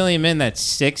 8 million men, that's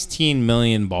 16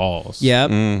 million balls. Yep.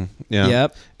 Yeah.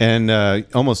 Yep. And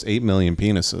almost 8 million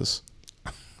penises.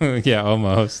 Yeah,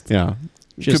 almost. Yeah.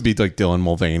 Just- Could be like Dylan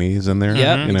Mulvaney's in there.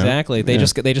 Yep, you know? exactly. They Yeah.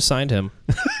 just signed him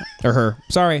or her.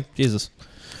 Sorry, Jesus.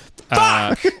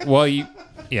 Well,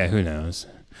 who knows?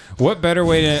 What better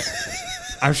way to...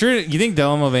 I'm sure... You think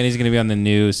Dylan Mulvaney's going to be on the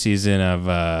new season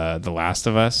of The Last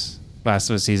of Us? Last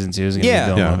of Us Season 2 is going to Yeah.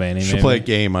 be Dylan Yeah. Mulvaney, She'll maybe? play a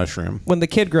gay mushroom. When the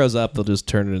kid grows up, they'll just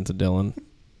turn it into Dylan.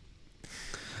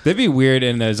 That'd be weird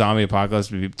in the zombie apocalypse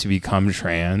to become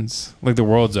trans. Like, the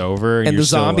world's over. And you're the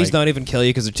still, zombies like- don't even kill you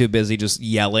because they're too busy just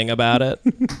yelling about it.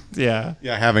 Yeah.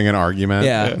 Yeah, having an argument.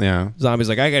 Yeah. Yeah. Zombies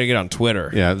like, I gotta get on Twitter.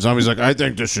 Yeah, zombies like, I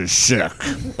think this is sick.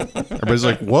 Everybody's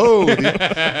like, whoa.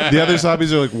 The other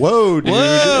zombies are like, whoa, dude.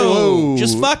 Whoa!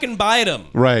 Just fucking bite them.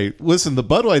 Right. Listen, the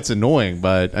Bud Light's annoying,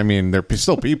 but I mean, they're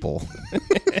still people.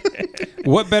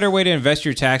 What better way to invest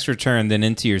your tax return than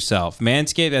into yourself?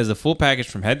 Manscaped has the full package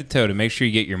from head to toe to make sure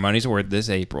you get your money's worth this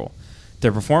April.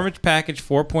 Their Performance Package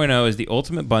 4.0 is the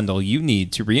ultimate bundle you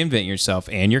need to reinvent yourself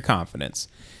and your confidence.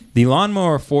 The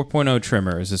Lawnmower 4.0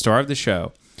 trimmer is the star of the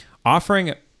show,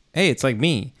 offering... Hey, it's like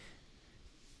me.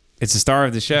 It's the star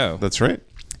of the show. That's right.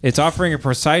 It's offering a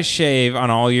precise shave on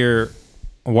all your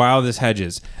wildest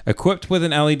hedges. Equipped with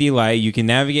an LED light, you can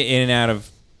navigate in and out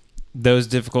of those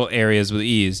difficult areas with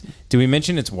ease. Did we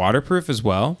mention it's waterproof as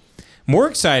well? More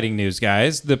exciting news,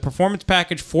 guys. The Performance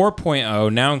Package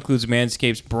 4.0 now includes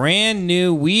Manscaped's brand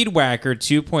new Weed Whacker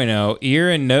 2.0 ear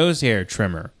and nose hair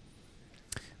trimmer.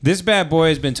 This bad boy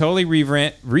has been totally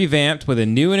revamped with a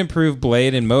new and improved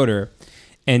blade and motor.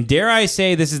 And dare I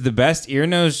say this is the best ear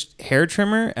nose hair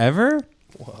trimmer ever?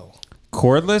 Whoa.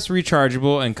 Cordless,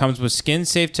 rechargeable, and comes with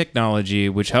skin-safe technology,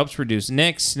 which helps reduce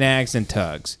nicks, snags, and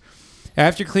tugs.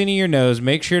 After cleaning your nose,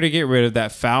 make sure to get rid of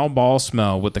that foul ball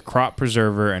smell with the Crop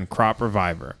Preserver and Crop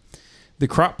Reviver. The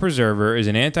Crop Preserver is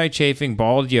an anti-chafing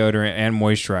ball deodorant and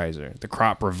moisturizer. The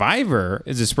Crop Reviver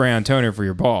is a spray-on toner for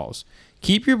your balls.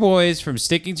 Keep your boys from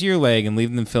sticking to your leg and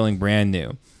leave them feeling brand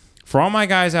new. For all my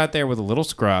guys out there with a little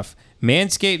scruff,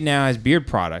 Manscaped now has beard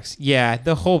products. Yeah,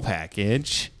 the whole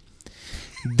package.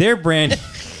 Their brand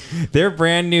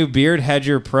new Beard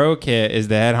Hedger Pro Kit is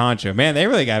the head honcho. Man, they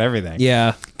really got everything.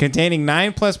 Yeah. Containing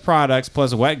 9+ products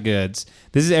plus wet goods.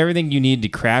 This is everything you need to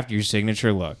craft your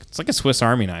signature look. It's like a Swiss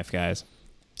Army knife, guys.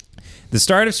 The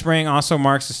start of spring also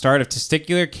marks the start of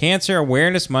Testicular Cancer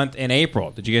Awareness Month in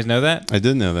April. Did you guys know that? I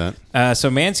did know that. So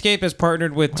Manscaped has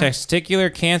partnered with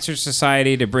Testicular Cancer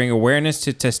Society to bring awareness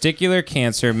to testicular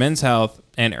cancer, men's health,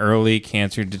 and early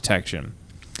cancer detection.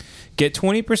 Get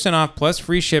 20% off plus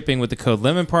free shipping with the code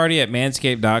LEMONPARTY at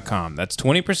manscaped.com. That's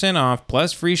 20% off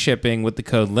plus free shipping with the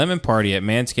code LEMONPARTY at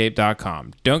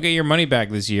manscaped.com. Don't get your money back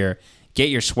this year. Get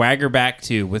your swagger back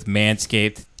too with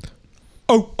Manscaped.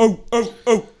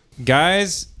 Oh.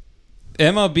 Guys,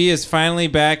 MLB is finally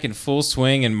back in full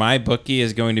swing, and MyBookie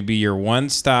is going to be your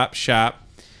one-stop shop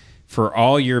for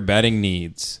all your betting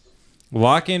needs.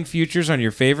 Lock in futures on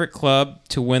your favorite club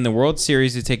to win the World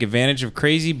Series to take advantage of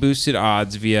crazy boosted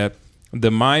odds via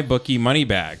the MyBookie Money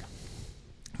Bag.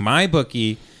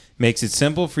 MyBookie makes it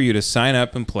simple for you to sign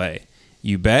up and play.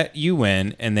 You bet, you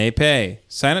win, and they pay.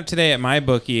 Sign up today at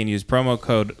MyBookie and use promo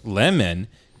code LEMON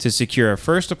to secure a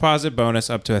first deposit bonus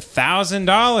up to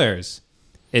 $1,000.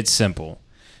 It's simple.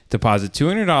 Deposit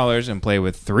 $200 and play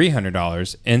with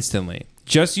 $300 instantly.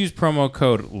 Just use promo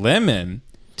code LEMON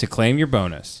to claim your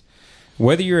bonus.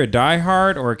 Whether you're a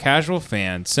diehard or a casual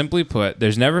fan, simply put,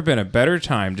 there's never been a better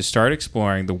time to start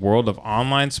exploring the world of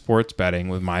online sports betting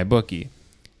with MyBookie.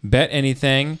 Bet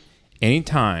anything,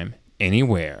 anytime,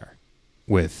 anywhere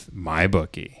with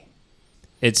MyBookie.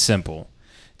 It's simple.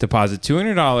 Deposit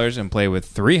 $200 and play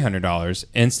with $300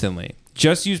 instantly.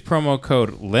 Just use promo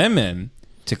code LEMON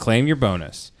to claim your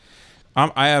bonus.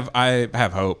 I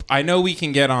have hope. I know we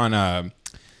can get on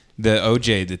the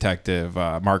OJ detective,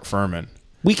 Mark Furman.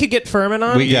 We could get Furman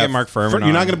on. We can get Mark Furman on.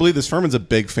 You're not going to believe this. Furman's a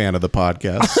big fan of the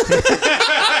podcast.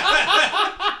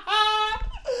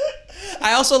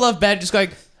 I also love Ben just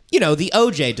going, the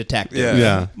OJ detective.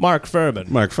 Yeah. Mark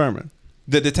Furman. Mark Furman.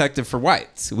 The detective for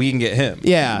whites. We can get him.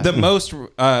 Yeah. The most,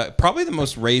 probably the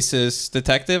most racist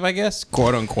detective, I guess,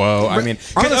 quote unquote. I mean,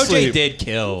 because honestly, OJ did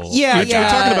kill. Yeah, We're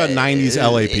talking about 90s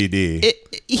LAPD.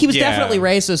 He was Yeah, definitely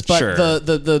racist, but sure.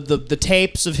 the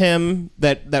tapes of him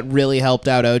that really helped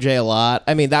out OJ a lot.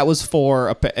 I mean, that was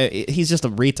for he's just a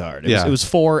retard. It was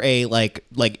for a like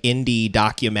indie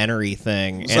documentary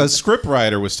thing. So a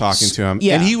scriptwriter was talking to him,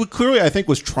 Yeah. and he clearly, I think,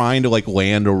 was trying to like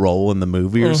land a role in the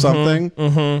movie or something.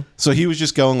 Mm-hmm. So he was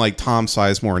just going like Tom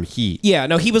Sizemore in Heat. Yeah,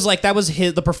 no, he was like that was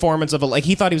the performance of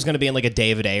he thought he was going to be in like a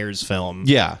David Ayers film.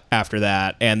 Yeah. After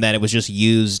that, and then it was just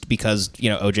used because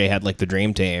OJ had like the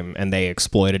Dream Team, and they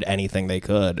exploited anything they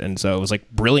could, and so it was like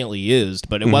brilliantly used.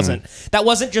 But it wasn't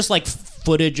just like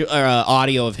footage or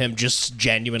audio of him just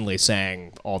genuinely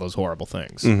saying all those horrible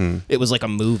things. It was like a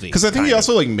movie. Because I think he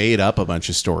also like made up a bunch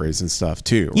of stories and stuff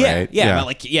too, right? Yeah, but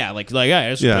I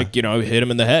just hit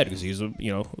him in the head because he's a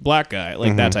black guy,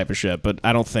 like that type of shit. But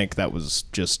I don't think that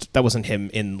wasn't him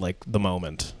in like the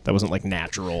moment. That wasn't like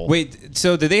natural. Wait,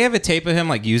 so did they have a tape of him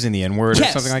like using the N-word or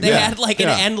something like they that? had like an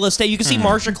endless tape. You can see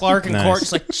Marsha Clark in court,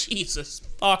 just like Jesus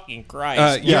fucking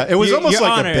Christ. Yeah, it was almost Your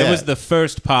like Honor, a bit. it was the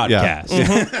first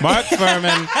podcast. Mark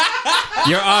Furman,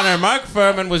 Your Honor, Mark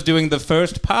Furman was doing the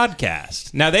first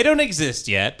podcast. Now they don't exist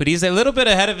yet, but he's a little bit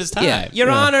ahead of his time. Yeah, Your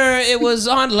Honor, it was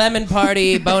on Lemon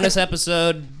Party bonus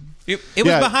episode. It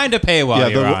was behind a paywall.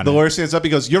 Your Honor. The lawyer stands up. He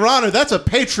goes, "Your Honor, that's a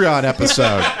Patreon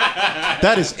episode.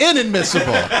 That is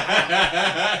inadmissible.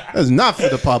 That is not for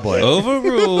the public.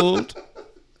 Overruled.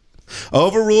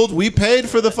 Overruled. We paid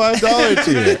for the $5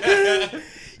 tier."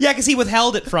 Yeah, because he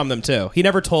withheld it from them too. He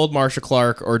never told Marsha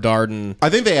Clark or Darden. I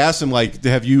think they asked him like,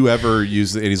 "Have you ever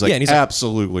used it?" And he's like, and he's like,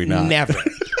 "Absolutely not." Never.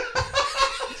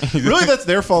 Really, that's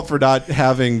their fault for not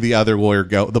having the other lawyer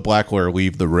the black lawyer,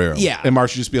 leave the room. Yeah. And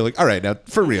Marsha just be like, "All right, now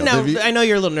for real." Now, have you-" I know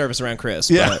you're a little nervous around Chris.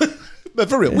 Yeah. But But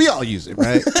for real, we all use it,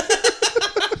 right?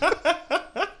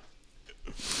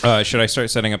 Should I start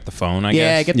setting up the phone, I guess?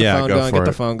 yeah, get the Yeah, phone go going. for Get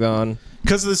the it. phone going.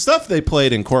 Because the stuff they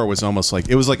played in court was almost like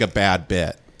it was like a bad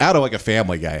bit out of like a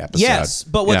Family Guy episode. Yes,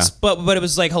 but but it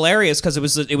was like hilarious because it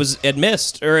was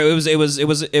admissed or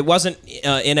it wasn't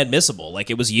inadmissible. Like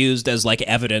it was used as like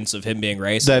evidence of him being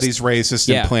racist. That he's racist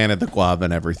Yeah. and planted the glove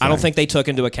and everything. I don't think they took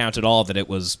into account at all that it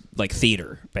was like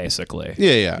theater, basically.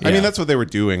 Yeah. I mean, that's what they were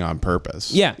doing on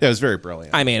purpose. Yeah. It was very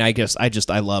brilliant. I mean, I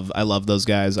love those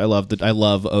guys. I love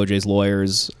OJ's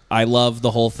lawyers. I love the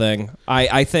whole thing.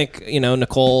 I think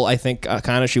Nicole. I think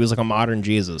kind of she was like a modern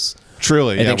Jesus.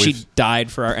 Truly, I think she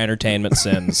died for our entertainment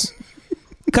sins.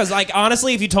 Because, like,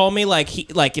 honestly, if you told me,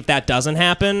 if that doesn't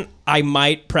happen, I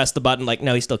might press the button, like,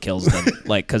 no, he still kills them.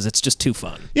 Like, because it's just too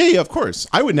fun. Yeah, of course.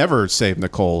 I would never save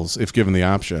Nicole's if given the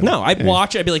option. No, I'd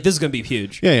watch it. I'd be like, this is going to be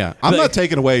huge. Yeah. I'm But- not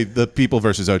taking away the People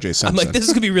versus O.J. Simpson. I'm like, this is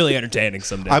going to be really entertaining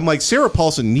someday. I'm like, Sarah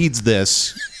Paulson needs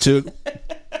this to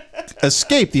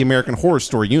escape the American Horror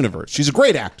Story universe. She's a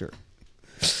great actor.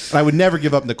 And I would never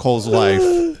give up Nicole's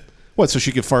life. What, so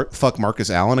she could fuck Marcus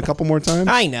Allen a couple more times?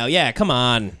 I know. Yeah, come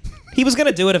on. He was going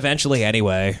to do it eventually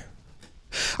anyway.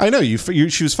 I know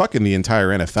she was fucking the entire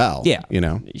NFL. Yeah.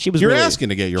 She was. You're really asking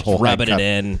to get your whole head rubbing cut. it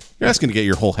in. You're asking to get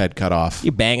your whole head cut off.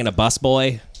 You banging a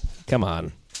busboy? Come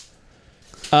on.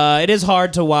 It is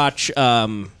hard to watch.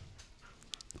 Well,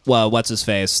 what's his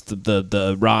face?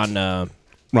 The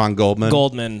Ron Goldman.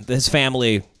 Goldman, his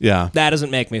family. Yeah. That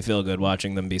doesn't make me feel good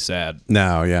watching them be sad.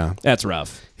 No, yeah. That's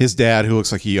rough. His dad, who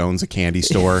looks like he owns a candy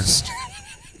store.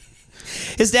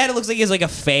 His dad looks like he has like a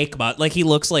fake like he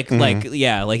looks like like he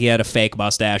had a fake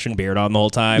mustache and beard on the whole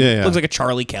time. Yeah. Looks like a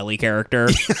Charlie Kelly character.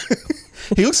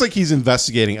 He looks like he's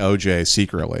investigating OJ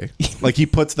secretly. Like he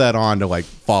puts that on to like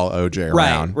follow OJ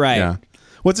around. Right. Yeah.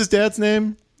 What's his dad's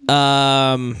name?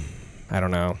 I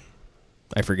don't know.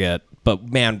 I forget. But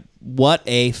man, what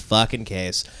a fucking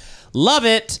case. Love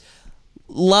it.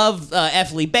 Love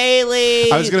F. Lee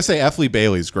Bailey. I was gonna say F. Lee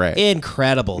Bailey's great.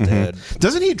 Incredible, dude.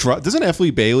 Doesn't F.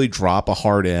 Lee Bailey drop a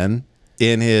hard in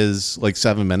his like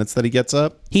 7 minutes that he gets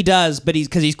up? He does, but he's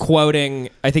quoting.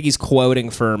 I think he's quoting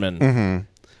Furman.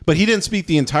 But he didn't speak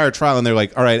the entire trial, and they're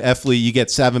like, "All right, F. Lee, you get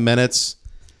 7 minutes,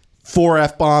 4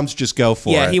 F-bombs, just go for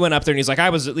it." Yeah, he went up there and he's like, I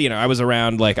was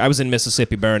around, like I was in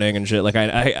Mississippi burning and shit. Like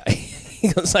I He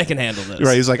goes, I can handle this.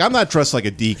 Right? He's like, I'm not dressed like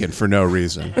a deacon for no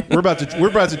reason. We're about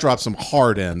to drop some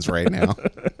hard ends right now.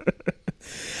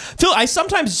 Phil, I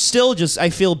sometimes still I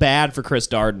feel bad for Chris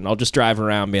Darden. I'll just drive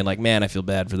around being like, man, I feel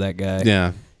bad for that guy.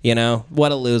 Yeah. You know,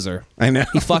 what a loser. I know.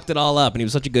 He fucked it all up, and he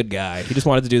was such a good guy. He just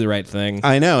wanted to do the right thing.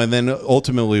 I know, and then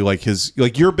ultimately, like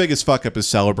your biggest fuck up is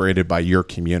celebrated by your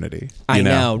community. I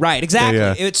know, right? Exactly.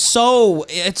 Yeah. It's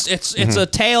a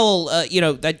tale.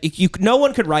 That no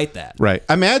one could write that. Right.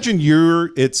 Imagine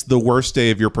it's the worst day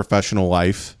of your professional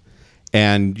life,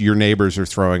 and your neighbors are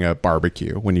throwing a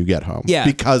barbecue when you get home. Yeah.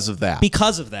 Because of that.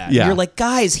 Because of that. Yeah. You're like,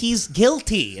 guys, he's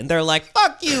guilty, and they're like,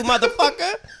 fuck you,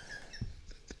 motherfucker.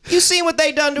 You seen what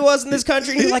they done to us in this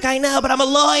country? And you're like, I know, but I'm a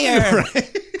lawyer.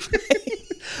 Right.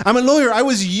 I'm a lawyer. I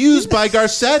was used by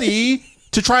Garcetti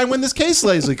to try and win this case,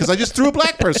 Leslie, because I just threw a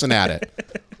black person at it.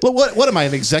 Well, what am I,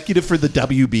 an executive for the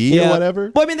WB or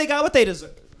whatever? Well, I mean, they got what they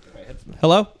deserved.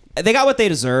 Hello? They got what they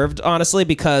deserved, honestly,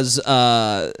 because,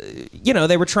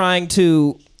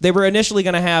 they were initially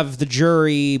going to have the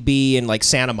jury be in, like,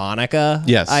 Santa Monica,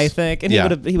 yes. I think. And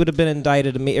he would have been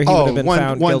indicted, or he would have been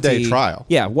found one guilty. day trial.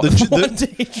 Yeah, one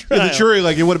day trial. The jury,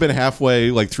 like, it would have been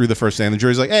halfway, like, through the first day, and the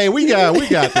jury's like, hey, we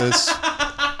got this.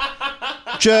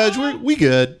 Judge, we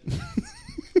good.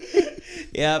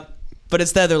 Yep. But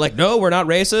instead, they're like, no, we're not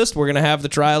racist. We're going to have the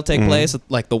trial take place at,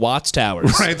 like, the Watts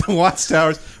Towers. Right, the Watts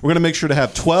Towers. We're going to make sure to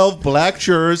have 12 black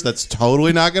jurors. That's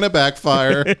totally not going to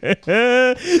backfire. Dude,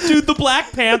 the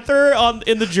Black Panther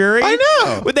in the jury. I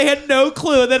know. But they had no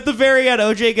clue. And then at the very end,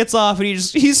 OJ gets off, and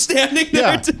he's standing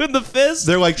there doing the fist.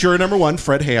 They're like, juror number 1,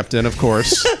 Fred Hampton, of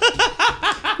course.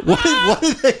 What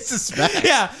did they suspect?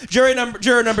 Yeah, juror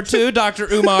number 2,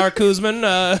 Dr. Umar Kuzman.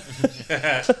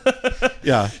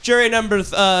 Yeah. Juror number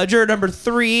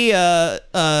 3,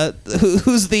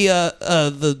 who's the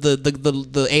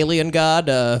alien god?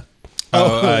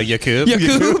 Yakub.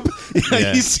 Yakub.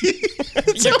 Yeah. You see?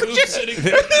 Yakub sitting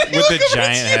With the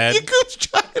giant head. Yakub's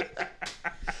giant.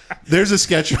 There's a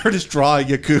sketch artist drawing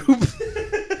Yakub.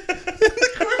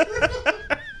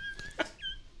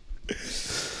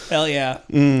 Hell yeah.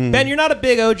 Ben, you're not a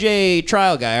big OJ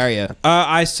trial guy, are you?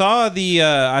 I saw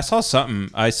something.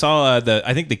 I saw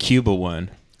I think the Cuba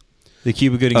one. The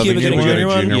Cuba Gooding Jr. Cuba Gooding Jr.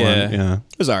 one? Yeah.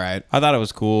 It was all right. I thought it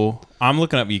was cool. I'm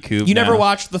looking up YouTube. You never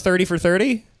watched the 30 for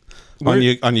 30? On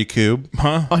Yakub.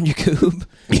 Huh? On Yakub.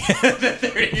 The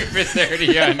 30 for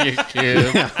 30 on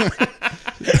YouTube.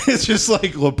 It's just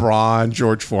like LeBron,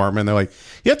 George Foreman. They're like,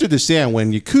 you have to understand,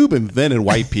 when Yakub invented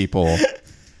white people,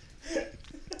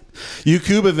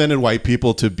 Yakub invented white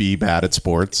people to be bad at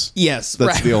sports. Yes,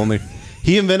 That's right. the only...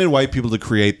 He invented white people to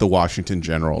create the Washington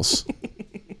Generals.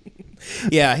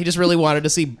 Yeah, he just really wanted to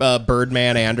see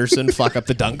Birdman Anderson fuck up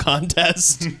the dunk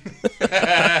contest.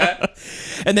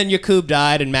 And then Yakub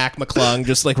died, and Mac McClung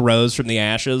just like rose from the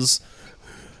ashes.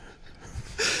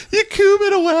 Yakub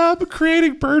in a lab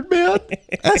creating Birdman.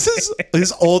 That's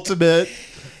his ultimate,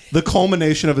 the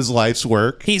culmination of his life's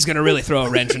work. He's gonna really throw a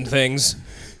wrench in things.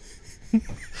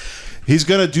 He's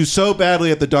going to do so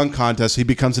badly at the dunk contest, he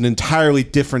becomes an entirely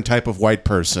different type of white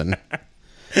person.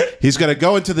 He's going to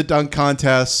go into the dunk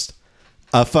contest,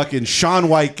 a fucking Shaun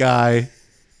White guy,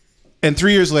 and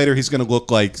 3 years later, he's going to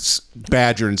look like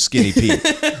Badger and Skinny Pete.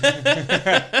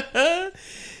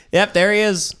 Yep, there he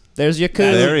is. There's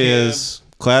Yakub. There he is.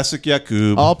 Classic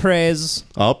Yakub. All praise.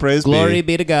 All praise Glory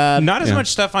be to God. Not as much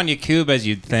stuff on Yakub as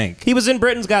you'd think. He was in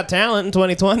Britain's Got Talent in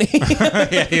 2020.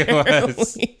 Yeah, he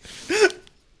was.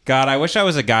 God, I wish I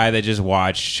was a guy that just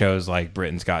watched shows like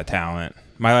Britain's Got Talent.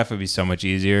 My life would be so much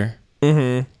easier.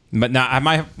 Mm-hmm. But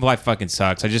my life fucking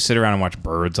sucks. I just sit around and watch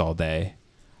birds all day.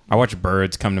 I watch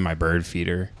birds come to my bird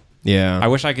feeder. Yeah. I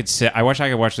wish I could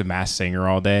watch The Masked Singer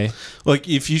all day. Like,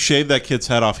 if you shave that kid's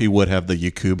head off, he would have the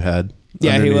Yakub head.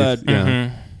 Yeah, underneath. he would. Yeah.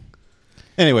 Mm-hmm.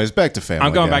 Anyways, back to Family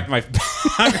I'm going Guy. back to my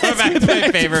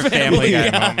favorite Family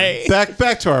Guy moment.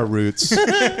 Back to our roots,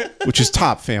 which is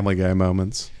top Family Guy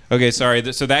moments. Okay,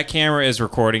 sorry. So that camera is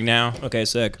recording now. Okay,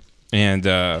 sick. And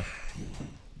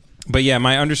but yeah,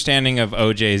 my understanding of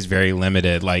OJ is very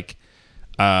limited. Like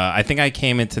I think I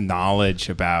came into knowledge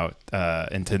about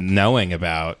into knowing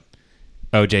about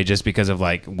OJ just because of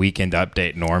like Weekend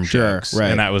Update norm jokes.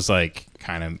 right. And that was like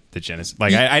kind of the genesis.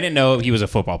 Like I didn't know he was a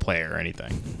football player or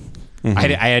anything. Mm-hmm.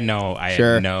 I had no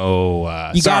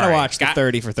You gotta sorry. watch the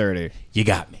 30 for 30. You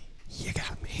got me. You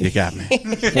got me.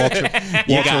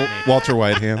 Walter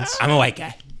Whitehands. I'm a white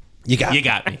guy. You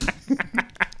got me.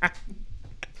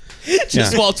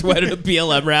 Just Walter White at a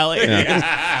BLM rally.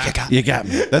 Yeah. You got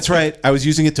me. That's right. I was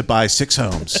using it to buy 6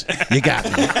 homes. You got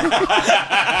me.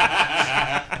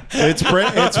 It's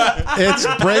Breaking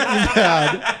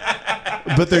Bad.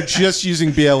 but they're just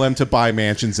using BLM to buy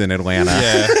mansions in Atlanta.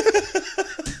 Yeah.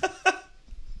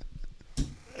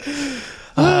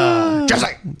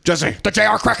 Jesse, the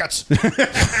JR Crickets.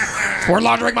 We're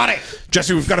laundering money.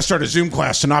 Jesse, we've got to start a Zoom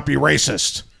class to not be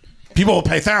racist. People will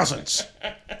pay thousands.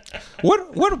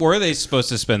 What were they supposed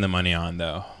to spend the money on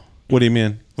though? What do you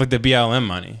mean? Like the BLM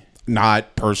money?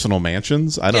 Not personal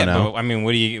mansions? I don't know. But, I mean,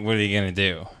 what are you gonna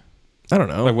do? I don't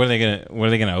know. Like, what are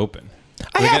they gonna open?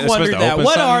 I have wondered that.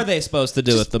 What are they supposed to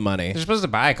do with the money? They're supposed to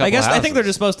buy a couple. I guess I think they're houses.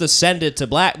 just supposed to send it to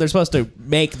black. They're supposed to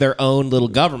make their own little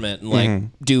government and like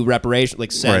do reparation,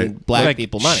 like send Right. black like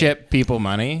people money. ship people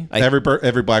money. Every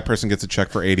black person gets a check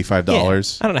for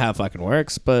 $85. I don't know how it fucking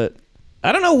works, but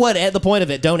I don't know what the point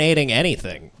of it donating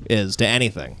anything is to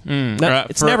anything. No,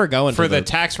 it's never going for to the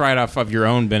tax write-off of your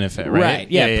own benefit, right?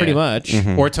 Right. Yeah, pretty much.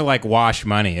 Or to like wash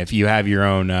money. If you have your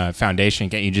own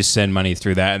foundation, can't you just send money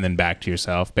through that and then back to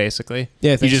yourself, basically?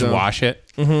 Yeah, I think you just so. wash it,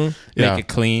 make Yeah. it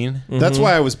clean. That's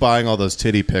why I was buying all those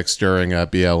titty pics during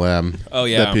BLM. Oh,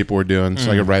 yeah. That people were doing,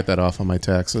 so I could write that off on my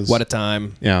taxes. What a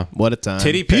time. Yeah. What a time.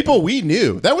 Titty pic. People we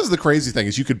knew. That was the crazy thing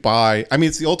is you could buy. I mean,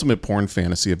 it's the ultimate porn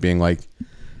fantasy of being like.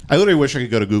 I literally wish I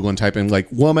could go to Google and type in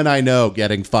like "woman I know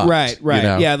getting fucked." Right. you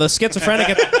know? Yeah, the schizophrenic.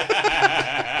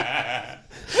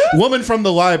 Woman from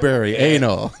the library,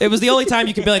 anal. It was the only time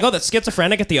you could be like, oh, that's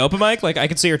schizophrenic at the open mic. Like, I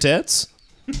could see her tits.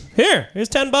 Here's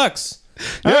 $10.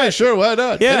 Yeah, sure, why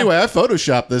not? Yeah. Anyway, I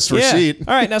photoshopped this receipt. Yeah.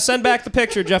 All right, now send back the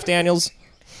picture, Jeff Daniels.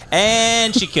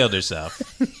 And she killed herself.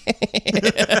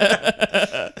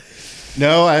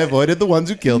 No, I avoided the ones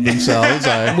who killed themselves.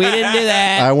 We didn't do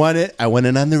that. I want it. I want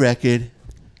it on the record.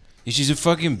 She's a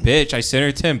fucking bitch. I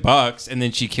sent her $10, and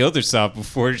then she killed herself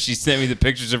before she sent me the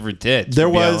pictures of her tits. There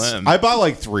for was. BLM. I bought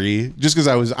like 3 just because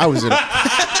I was in.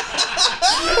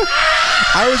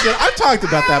 I've talked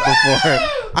about that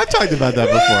before. I've talked about that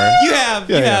before. You have.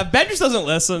 yeah. Ben just doesn't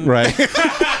listen. Right.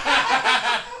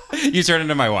 You turned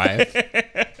into my wife.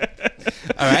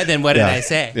 All right, then what did I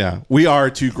say? Yeah. We are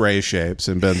 2 gray shapes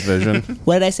in Ben's vision.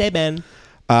 What did I say, Ben?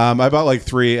 I bought like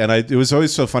 3, and it was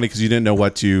always so funny because you didn't know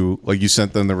what to like. You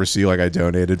sent them the receipt, like I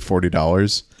donated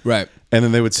 $40, Right. and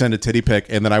then they would send a titty pic,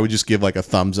 and then I would just give like a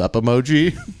thumbs up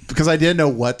emoji because I didn't know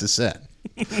what to send.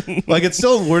 Like it's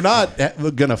still we're not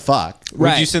gonna fuck. Would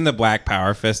Right. you send the black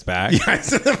power fist back? You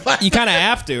kind of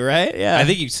have to, right? Yeah. I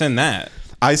think you send that.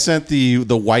 I sent the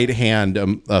white hand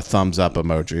a thumbs up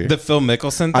emoji. The Phil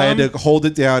Mickelson thumb? I had to hold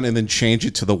it down and then change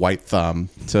it to the white thumb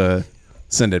to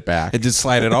send it back. It just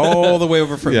slide it all the way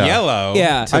over from Yeah. yellow.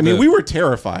 Yeah. to I mean, the- we were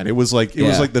terrified. It was like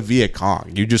Yeah. the Viet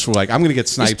Cong. You just were like, I'm gonna get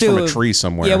sniped from a tree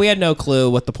somewhere. Yeah, we had no clue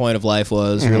what the point of life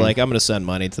was. You're like, I'm going to send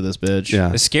money to this bitch.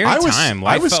 Yeah. a scary I was- time.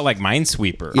 I Life was- felt like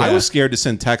Minesweeper. I was scared to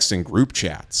send text in group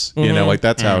chats. You know, like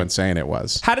that's how insane it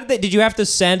was. How did you have to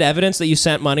send evidence that you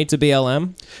sent money to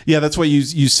BLM? Yeah, that's why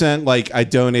you sent like I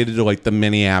donated to like the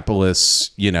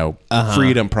Minneapolis,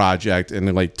 Freedom Project, and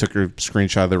then like took a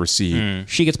screenshot of the receipt.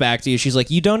 She gets back to you. She's like,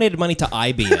 you donated money to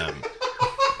IBM.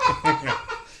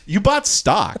 You bought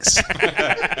stocks.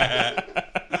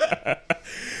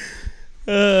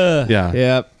 Yeah.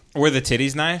 Yep. Were the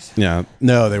titties nice? Yeah.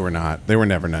 No, they were not. They were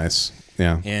never nice.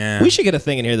 Yeah. Yeah. We should get a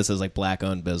thing in here that says like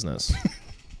black-owned business.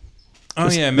 Oh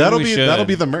yeah, maybe That'll we be should. that'll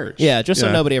be the merch. Yeah, just so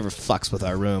nobody ever fucks with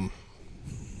our room.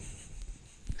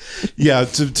 Yeah,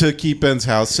 to keep Ben's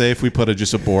house safe, we put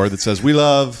just a board that says "We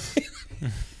love."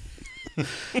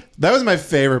 That was my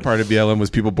favorite part of BLM was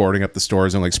people boarding up the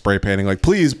stores and like spray painting like,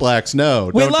 "Please, blacks, no,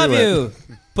 We don't love do it."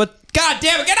 you, but God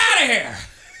damn it, get out of here!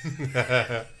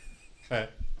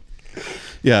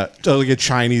 Yeah, like a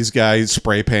Chinese guy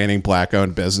spray painting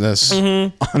black-owned business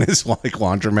on his like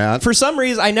laundromat. For some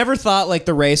reason, I never thought like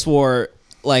the race war,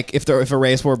 like if a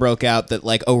race war broke out, that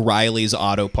like O'Reilly's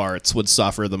Auto Parts would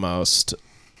suffer the most.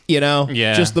 You know,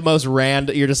 Yeah. just the most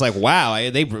random. You're just like, wow. I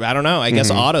don't know. I guess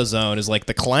AutoZone is like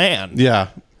the Klan. Yeah,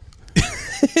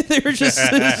 They were just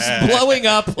blowing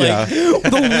up like the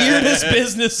weirdest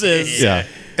businesses. yeah,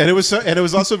 and it was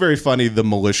also very funny. The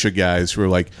militia guys who were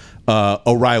like,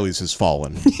 "O'Reilly's has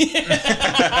fallen," just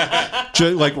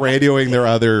like radioing their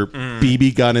other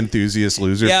BB gun enthusiast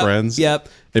loser Yep, friends. yep.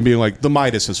 And being like, "The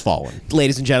Midas has fallen."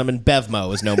 Ladies and gentlemen,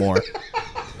 Bevmo is no more.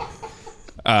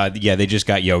 Yeah, they just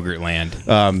got Yogurtland.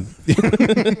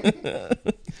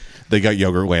 They got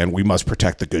Yogurtland. We must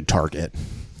protect the good Target,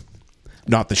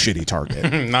 not the shitty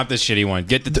Target. Not the shitty one.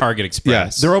 Get the Target Yeah,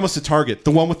 Express. they're almost a Target.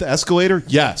 The one with the escalator?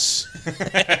 Yes.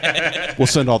 We'll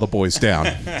send all the boys down.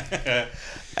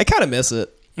 I kind of miss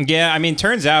it. Yeah, I mean,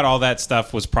 turns out all that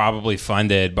stuff was probably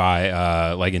funded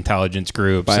by like intelligence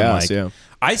groups. By and, us, like,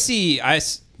 yeah.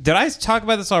 Did I talk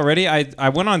about this already? I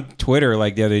went on Twitter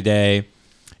like the other day,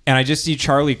 and I just see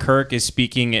Charlie Kirk is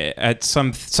speaking at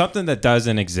something that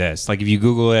doesn't exist. Like if you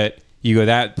Google it, you go,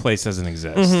 that place doesn't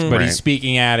exist. But Right. he's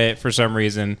speaking at it for some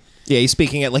reason. Yeah, he's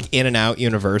speaking at like In-N-Out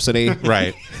University.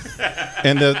 Right.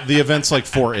 And the event's like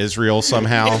for Israel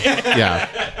somehow.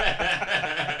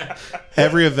 Yeah.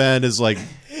 Every event is like,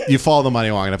 you follow the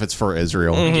money long enough, it's for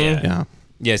Israel. Yeah.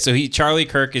 Yeah, so Charlie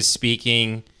Kirk is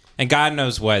speaking, and God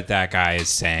knows what that guy is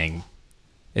saying.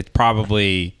 It's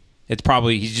probably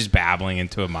he's just babbling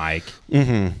into a mic.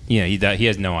 Mm-hmm. Yeah, he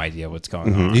has no idea what's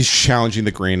going on. He's challenging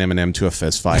the green M&M to a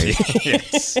fist fight.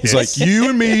 He's like, you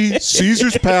and me,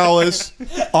 Caesar's Palace,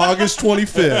 August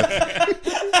 25th.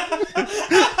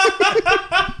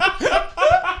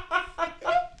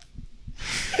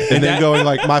 And then going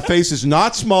like, my face is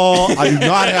not small. I do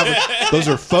not have those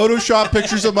are Photoshop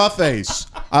pictures of my face.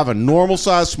 I have a normal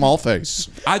size small face.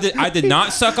 I did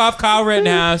not suck off Kyle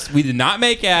Rittenhouse. We did not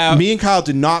make out. Me and Kyle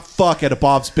did not fuck at a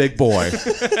Bob's Big Boy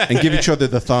and give each other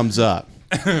the thumbs up.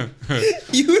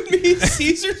 You and me,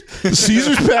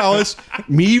 Caesar's Palace,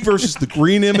 me versus the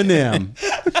green M&M.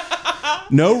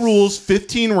 No rules,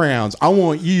 15 rounds. I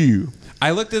want you.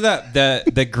 I looked it up.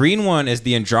 The green one is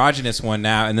the androgynous one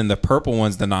now, and then the purple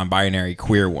one's the non-binary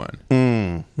queer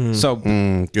one. So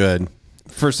Good.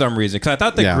 for some reason, because I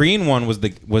thought the Yeah. green one was the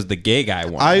gay guy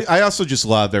one. I also just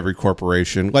love every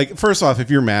corporation. Like, first off, if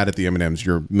you're mad at the M&Ms,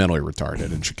 you're mentally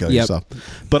retarded and should kill yourself.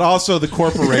 But also the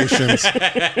corporations,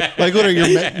 like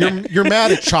literally, you're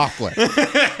mad at chocolate.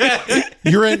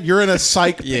 You're in a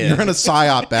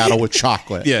psyop battle with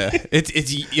chocolate. yeah, it's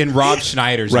in Rob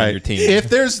Schneider's on your team. If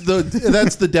there's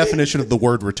that's the definition of the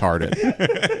word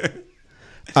retarded.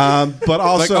 But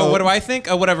also, like, what do I think?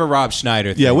 Oh, whatever Rob Schneider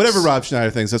thinks. yeah, whatever Rob Schneider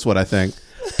thinks, that's what I think.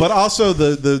 But also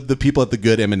the people at the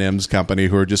good M&M's company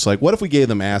who are just like, what if we gave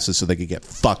them asses so they could get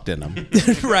fucked in them?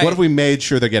 Right. What if we made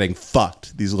sure they're getting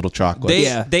fucked? These little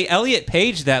chocolates. They Elliot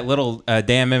Page that little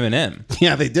damn M&M.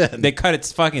 Yeah, they did. They cut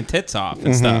its fucking tits off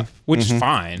and stuff, which is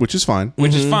fine. Which is fine.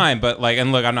 Which is fine, but like,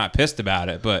 and look, I'm not pissed about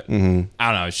it, but I don't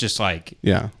know. It's just like,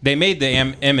 Yeah. they made the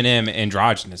M&M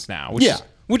androgynous now, Yeah.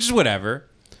 which is whatever.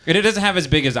 And it doesn't have as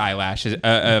big as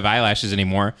eyelashes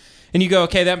anymore. And you go,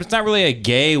 okay, that's not really a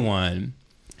gay one.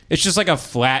 It's just like a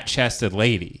flat-chested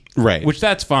lady, Right. Which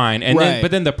that's fine. And Right.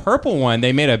 but then the purple one,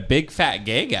 they made a big fat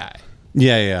gay guy.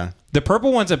 Yeah. The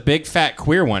purple one's a big fat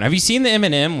queer one. Have you seen the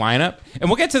M&M lineup? And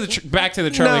we'll get to back to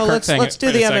the Charlie No, Kirk thing. let's do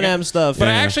in a the second. M&M stuff. But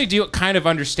I Yeah. actually do kind of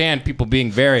understand people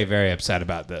being very, very upset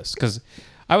about this because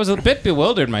I was a bit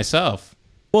bewildered myself.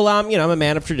 Well, I'm a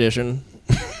man of tradition.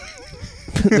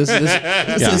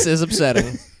 This is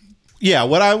upsetting. Yeah,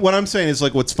 what I'm saying is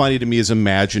like what's funny to me is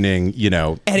imagining,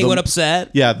 Anyone upset?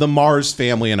 Yeah, the Mars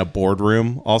family in a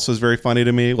boardroom also is very funny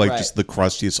to me. Like Right. just the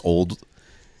crustiest old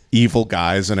evil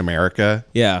guys in America.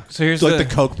 Yeah. So here's It's like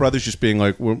the Koch brothers just being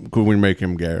like, could we make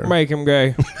him gay? Make him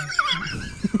gay.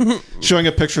 Showing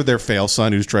a picture of their fail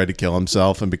son who's tried to kill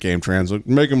himself and became trans. Like,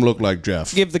 make him look like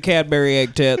Jeff. Give the Cadbury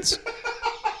egg tits.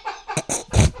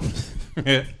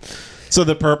 So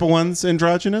the purple one's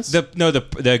androgynous?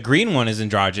 the green one is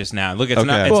androgynous now. Look, it's Okay.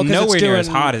 not. It's Well, 'cause nowhere it's near as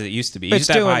doing- hot as it used to be. It it's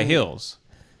used to have high doing- heels.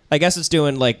 I guess it's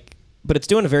doing but it's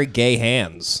doing a very gay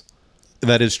hands.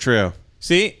 That is true.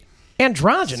 See,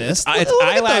 Androgynous. Its Look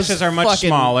at eyelashes those are much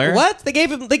smaller. What? They gave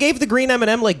the green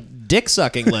M&M like dick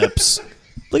sucking lips.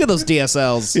 Look at those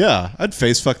DSLs. Yeah, I'd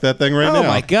face fuck that thing right now. Oh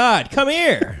my god, come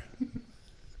here.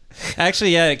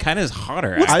 actually, yeah, it kind of is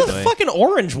hotter. What's actually. the fucking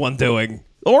orange one doing?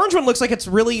 The orange one looks like it's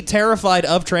really terrified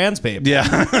of trans people.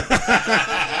 Yeah.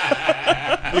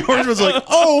 The orange was like,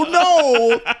 oh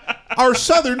no, our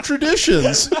Southern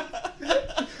traditions.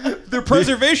 the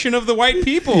preservation of the white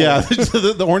people? Yeah,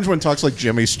 the orange one talks like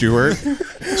Jimmy Stewart.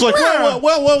 It's like,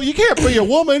 well, you can't be a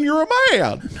woman, you're a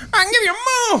man. I can give you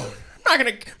a moon. I'm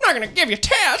not gonna give you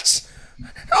tits.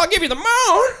 I'll give you the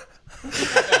moon.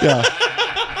 Yeah.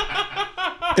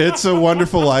 It's a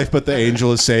wonderful life, but the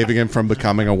angel is saving him from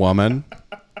becoming a woman.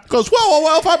 Goes,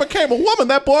 well, if I became a woman,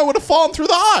 that boy would have fallen through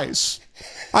the ice.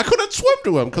 I couldn't swim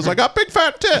to him because I got big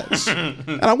fat tits.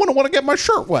 And I wouldn't want to get my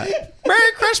shirt wet.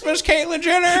 Merry Christmas, Caitlyn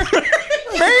Jenner.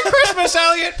 Merry Christmas,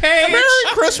 Elliot Page. Merry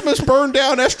Christmas, burned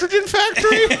down estrogen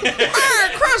factory.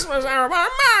 Merry Christmas, everybody.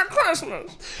 Merry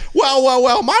Christmas.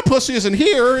 Well, my pussy isn't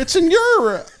here. It's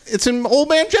in Old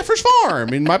Man Jeffers'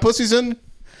 farm. And my pussy's in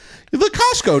the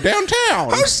Costco downtown.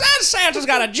 Who said Santa's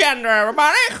got a gender,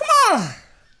 everybody? Come on.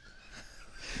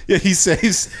 Yeah, he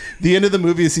saves the end of the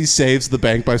movie is he saves the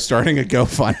bank by starting a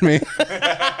GoFundMe.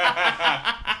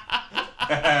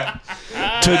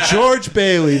 To George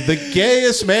Bailey, the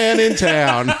gayest man in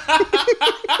town.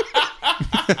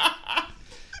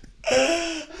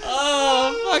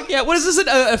 Oh, fuck yeah. Yeah, what is this?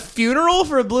 A funeral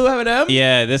for a blue M&M?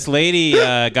 Yeah, this lady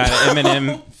got an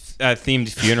Eminem themed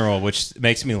funeral, which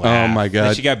makes me laugh. Oh, my God.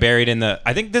 And she got buried in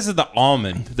I think this is the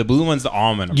almond. The blue one's the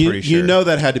almond, I'm pretty sure. You know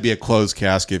that had to be a closed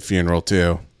casket funeral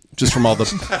too, just from all the,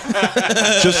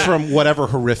 just from whatever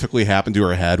horrifically happened to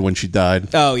her head when she died.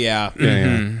 Oh, yeah.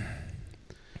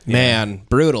 Man,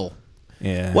 brutal.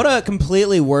 Yeah. What a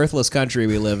completely worthless country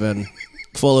we live in,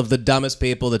 full of the dumbest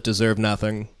people that deserve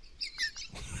nothing.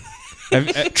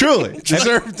 Truly,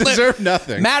 deserve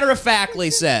nothing.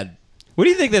 Matter-of-factly said. What do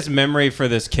you think this memory for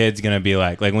this kid's going to be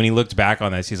like? Like when he looked back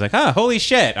on this, he's like, holy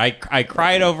shit, I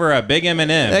cried over a big M&M.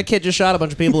 That kid just shot a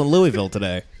bunch of people in Louisville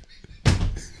today.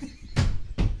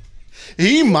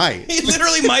 He might. He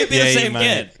literally might be the same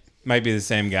kid. Might be the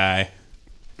same guy.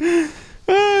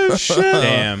 Oh shit!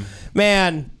 Damn.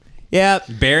 Man, yeah.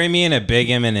 Bury me in a big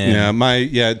M&M.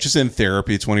 Yeah, just in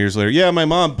therapy 20 years later. Yeah, my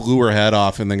mom blew her head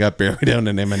off and then got buried down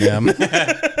in M&M.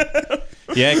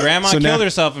 Yeah, Grandma killed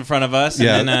herself in front of us.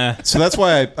 Yeah, And then, so that's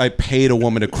why I paid a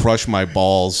woman to crush my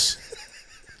balls.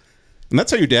 And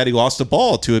that's how your daddy lost a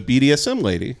ball to a BDSM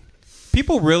lady.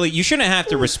 people really, you shouldn't have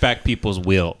to respect people's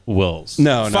wills.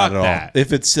 No, Fuck not at that. all.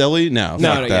 If it's silly, fuck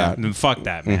that. Yeah, fuck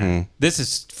that, man. This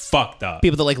is fucked up.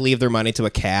 People that like leave their money to a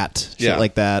cat, shit Yeah.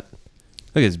 like that.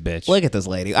 Look at this bitch. Look at this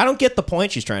lady. I don't get the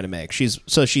point she's trying to make. She's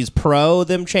pro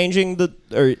them changing the,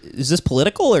 or is this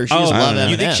political or she just love you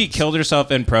M&Ms? think she killed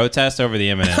herself in protest over the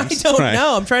I M&Ms? don't Right.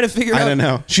 know. I'm trying to figure out. I don't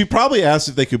know. She probably asked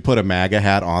if they could put a MAGA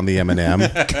hat on the M&M,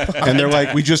 and they're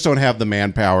like, "We just don't have the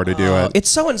manpower to do it." It's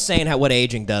so insane how what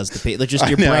aging does to people. Like just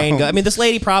your I know. brain. I mean, this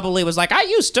lady probably was like, "I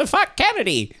used to fuck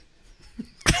Kennedy."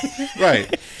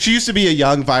 Right? She used to be a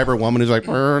young, vibrant woman who's like,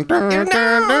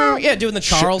 Yeah, doing the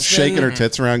Charleston, shaking her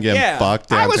tits around, getting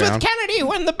fucked I downtown. was with Kennedy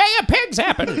when the Bay of Pigs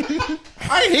happened.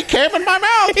 He came in my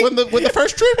mouth when the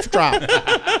first troops dropped.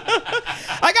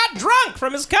 I got drunk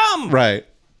from his cum. Right.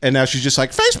 And now she's just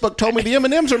like, Facebook told me the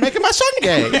M&Ms are making my son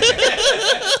gay.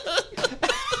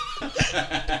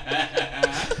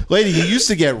 Lady, you used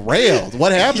to get railed.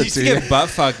 What You happened used to to you? get butt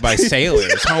fucked by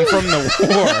sailors home from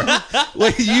the war.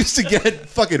 Lady, you used to get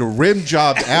fucking rim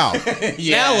jobbed out.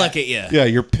 Now look at you. Yeah,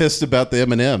 you're pissed about the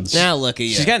M&Ms. Now look at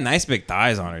you. She's got nice big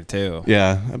thighs on her, too.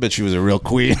 Yeah, I bet she was a real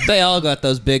queen. They all got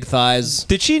those big thighs.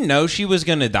 Did she know she was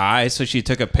going to die, so she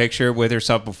took a picture with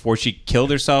herself before she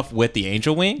killed herself with the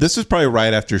angel wing? This was probably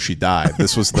right after she died.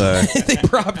 This was the... They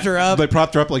propped her up. They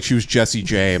propped her up like she was Jesse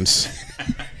James.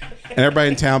 And everybody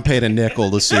in town paid a nickel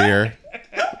to see her.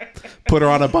 Put her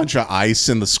on a bunch of ice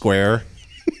in the square.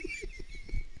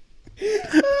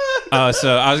 Oh,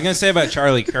 so I was going to say about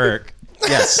Charlie Kirk.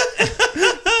 Yes.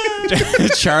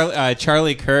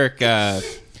 Charlie Kirk,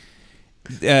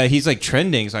 he's like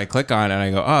trending, so I click on it and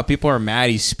I go, oh, people are mad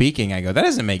he's speaking. I go, that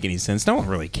doesn't make any sense. No one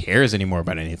really cares anymore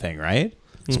about anything, right?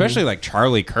 Especially like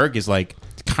Charlie Kirk is like,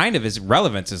 kind of his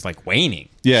relevance is like waning.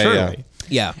 Yeah, surely.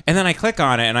 Yeah. And then I click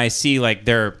on it and I see like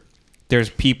there's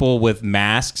people with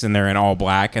masks and they're in all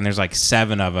black and there's like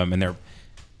 7 of them and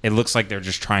it looks like they're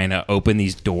just trying to open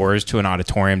these doors to an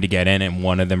auditorium to get in and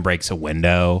one of them breaks a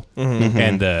window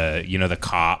and the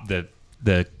cop,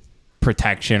 the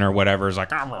protection or whatever is like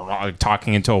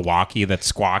talking into a walkie that's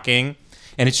squawking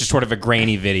and it's just sort of a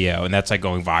grainy video and that's like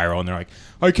going viral and they're like,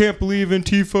 I can't believe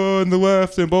Antifa and the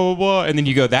left and blah, blah, blah. And then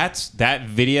you go, that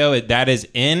video, that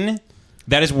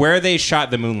is where they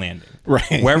shot the moon landing.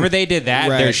 Right. Wherever they did that,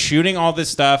 Right. they're shooting all this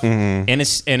stuff in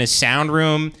a sound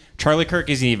room. Charlie Kirk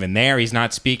isn't even there. He's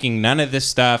not speaking. None of this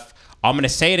stuff. I'm going to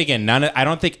say it again. I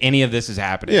don't think any of this is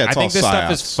happening. Yeah, it's I think all this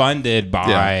stuff is psyops. funded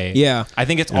by. Yeah. I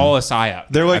think it's all a psyop.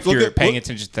 They're like, if you're look at- paying look-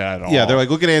 attention to that at all. Yeah, they're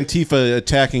like, look at Antifa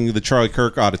attacking the Charlie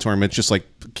Kirk auditorium. It's just like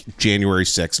January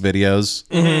 6 videos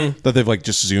that they've like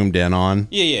just zoomed in on.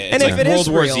 yeah. It's And like if it World is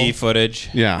War real- Z footage.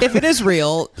 Yeah. If it is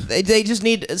real, they just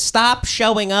need to stop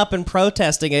showing up and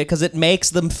protesting it because it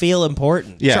makes them feel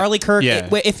important. Yeah. Charlie Kirk, Yeah.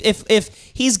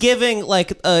 if he's giving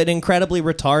like an incredibly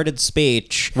retarded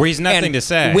speech Where he's nothing and to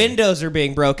say. windows are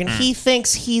being broken, he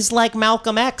thinks he's like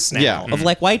Malcolm X now Yeah. of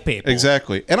like white people.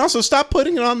 Exactly. And also stop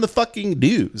putting it on the fucking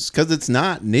news because it's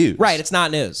not news. Right, it's not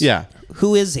news. Yeah.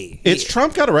 Who is he? It's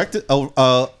Trump got erected,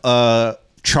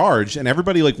 charged, and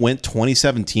everybody like went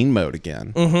 2017 mode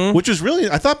again, which was really,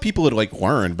 I thought people had like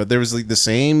learned, but there was like the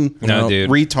same No, dude.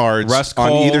 retards Russ on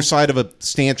Cole- either side of a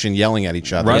stanchion yelling at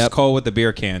each other. Russ Cole with the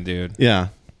beer can, dude. Yeah.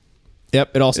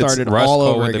 Yep, it all started Russ all Cole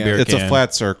over with the again. beer It's a can.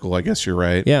 flat circle. I guess you're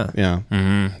right. Yeah.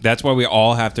 Yeah. That's why we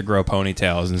all have to grow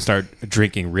ponytails and start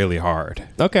drinking really hard.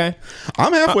 Okay.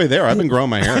 I'm halfway there. I've been growing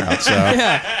my hair out. So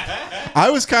I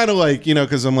was kind of like,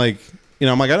 because I'm like,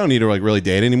 I'm like, I don't need to like really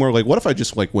date anymore. Like, what if I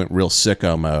just like went real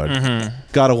sicko mode,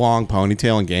 got a long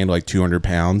ponytail and gained like 200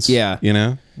 pounds? Yeah.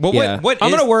 Well, Yeah. what I'm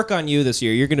is- gonna work on you this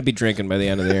year. You're gonna be drinking by the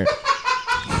end of the year.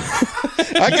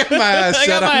 I got my eyes I set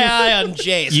got my on eye on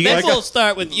Jace. You Then got- we'll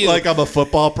start with you. like I'm a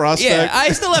football prospect. yeah, I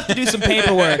still have to do some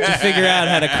paperwork to figure out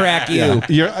how to crack you.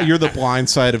 You're the blind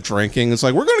side of drinking. It's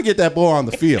like we're gonna get that boy on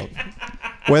the field,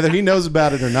 whether he knows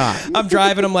about it or not. I'm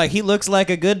driving him like he looks like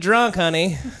a good drunk,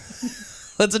 honey.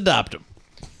 Let's adopt him.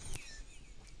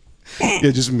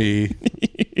 Yeah, just me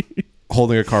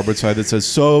holding a cardboard sign that says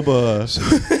soba.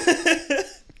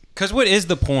 Because what is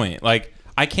the point? Like,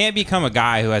 I can't become a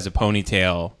guy who has a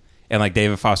ponytail and like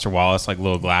David Foster Wallace, like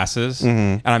little glasses,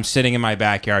 and I'm sitting in my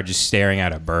backyard just staring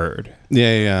at a bird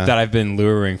Yeah. that I've been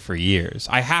luring for years.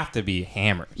 I have to be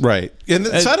hammered. Right. And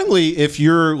then suddenly, if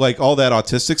you're like all that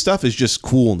autistic stuff is just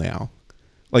cool now.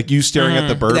 Like you staring at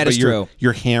the bird, That but is true.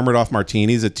 you're hammered off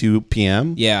martinis at 2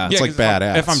 p.m. Yeah. It's like 'cause if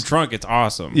badass. If I'm drunk, it's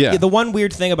awesome. yeah. Yeah, the one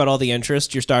weird thing about all the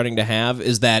interests you're starting to have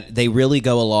is that they really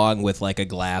go along with like a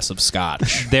glass of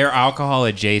scotch. They're alcohol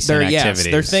adjacent They're activities.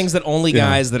 they're things that only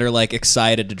guys that are like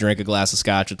excited to drink a glass of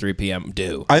scotch at 3 p.m.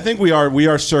 do. I think we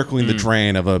are circling the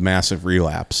drain of a massive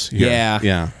relapse. Here. Yeah.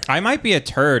 Yeah. I might be a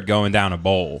turd going down a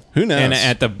bowl. Who knows? And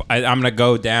I'm gonna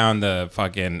go down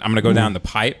the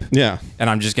pipe. Yeah. And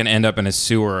I'm just gonna end up in a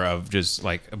sewer of just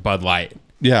like a Bud Light.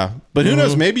 Yeah. But who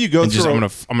knows? Maybe you go And through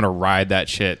just I'm gonna ride that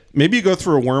shit. maybe you go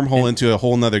through a wormhole into a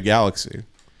whole nother galaxy,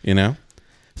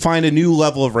 Find a new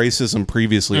level of racism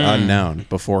previously unknown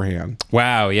beforehand.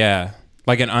 Wow, yeah.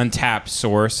 Like an untapped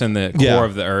source in the Yeah. core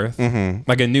of the earth.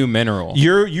 Like a new mineral.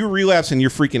 You relapse and you're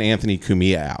freaking Anthony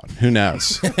Cumia out. Who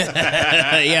knows?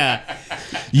 Yeah.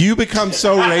 You become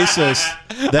so racist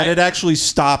that it actually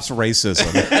stops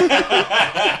racism.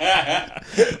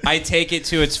 I take it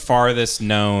to its farthest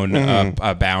known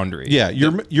boundary. Yeah,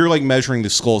 you're like measuring the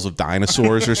skulls of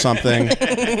dinosaurs or something.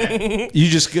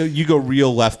 You go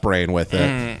real left brain with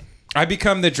it. I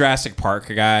become the Jurassic Park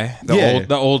guy. Yeah.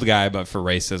 The old guy, but for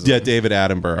racism. Yeah, David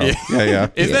Attenborough. Yeah.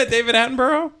 Is that David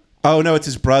Attenborough? Oh no, it's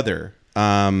his brother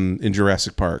in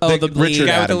Jurassic Park. Oh, the Richard The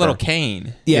guy with the Attenborough. little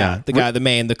cane. Yeah, the guy,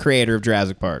 the creator of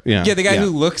Jurassic Park. Yeah, Yeah, the guy who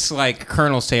looks like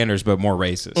Colonel Sanders, but more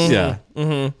racist. Yeah.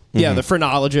 Yeah, the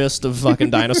phrenologist of fucking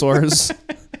dinosaurs.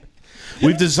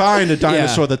 We've designed a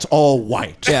dinosaur that's all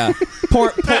white. Yeah.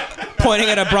 Pointing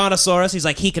at a brontosaurus, he's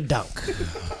like, he could dunk.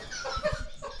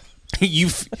 you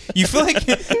feel like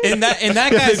in that They've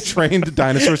guy's trained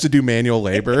dinosaurs to do manual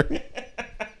labor.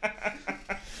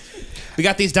 We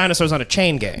got these dinosaurs on a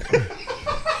chain gang.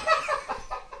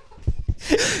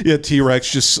 Yeah,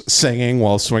 T-Rex just singing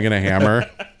while swinging a hammer.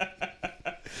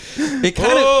 it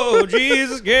kind of Oh,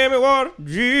 Jesus gave me water.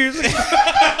 Jesus.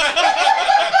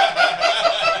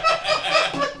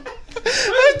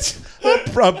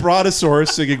 A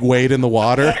brontosaurus singing "Wade in the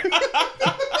Water."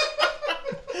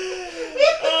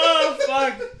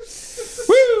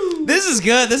 This is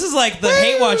good. This is like the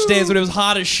Hate Watch days when it was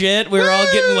hot as shit. We were all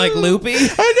getting like loopy.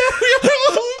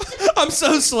 I know. I'm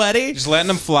so sweaty. just letting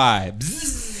them fly.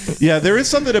 Yeah, there is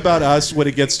something about us when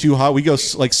it gets too hot. We go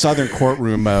like Southern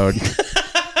courtroom mode.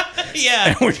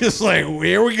 Yeah. We're just like,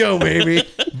 here we go, baby.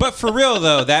 But for real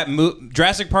though, that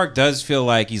Jurassic Park does feel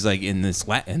like he's like in this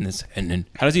and then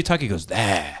how does he talk? He goes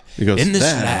there. He goes, in this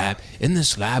 "There." lab. In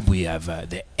this lab, we have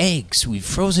the eggs. We've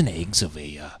frozen eggs of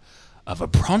a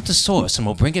brontosaurus, and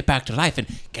we'll bring it back to life. And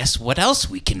guess what else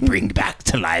we can bring back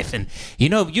to life? And you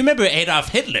remember Adolf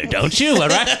Hitler, don't you? All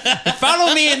right,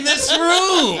 follow me in this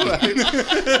room.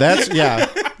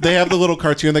 They have the little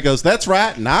cartoon that goes, "That's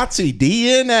right, Nazi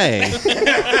DNA."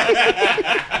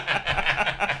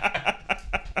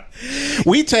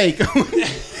 We take.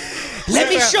 Let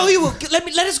me show you.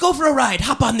 Let us go for a ride.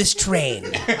 Hop on this train.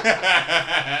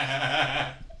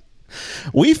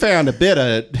 We found a bit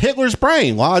of Hitler's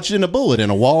brain lodged in a bullet in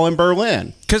a wall in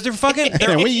Berlin, Because they're fucking.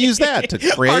 and we use that to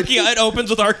create. It opens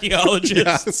with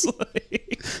archaeologists.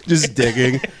 Just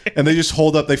digging, and they just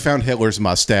hold up. They found Hitler's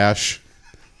mustache,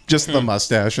 just the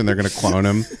mustache, and they're gonna clone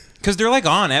him. Because they're like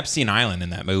on Epstein Island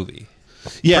in that movie.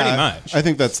 Yeah, Pretty much. I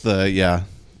think that's the.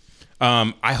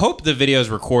 I hope the video's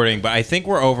recording, but I think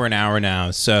we're over an hour now.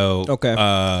 So Okay,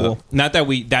 cool. Not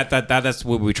that that's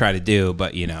what we try to do,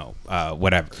 but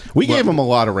whatever. We gave him a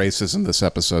lot of racism this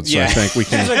episode, so I Yeah. think we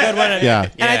can. That's a good one. Yeah.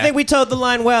 And I Yeah. think we towed the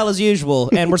line well as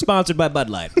usual, and we're sponsored by Bud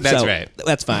Light. That's So, right.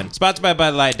 That's fine. Sponsored by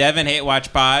Bud Light. Devin, Hate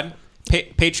Watch Pod.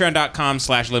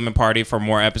 Patreon.com/Lemon Party for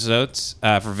more episodes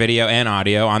for video and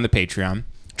audio on the Patreon.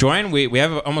 Join. We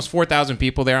have almost 4,000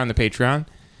 people there on the Patreon.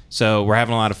 So we're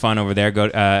having a lot of fun over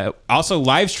there. Also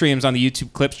live streams on the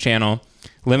YouTube Clips channel,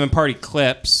 Lemon Party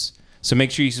Clips. So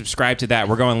make sure you subscribe to that.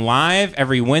 We're going live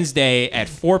every Wednesday at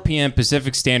 4 p.m.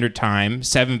 Pacific Standard Time,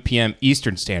 7 p.m.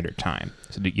 Eastern Standard Time.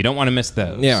 So you don't want to miss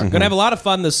those. Yeah, we're gonna have a lot of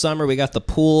fun this summer. We got the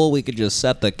pool. We could just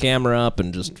set the camera up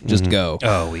and just go.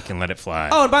 Oh, we can let it fly.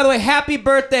 Oh, and by the way, happy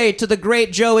birthday to the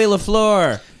great Joey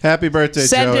LaFleur. Happy birthday,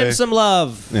 Send Joey. him some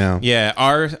love. Yeah. Yeah,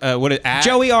 our what is at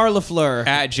Joey R. LaFleur.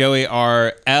 at Joey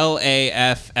R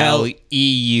LAFLEUR.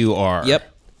 Yep,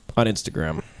 on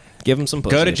Instagram. Give him some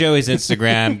pussy. Go to Joey's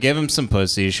Instagram, give him some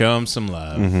pussy, show him some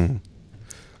love.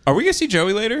 Are we gonna see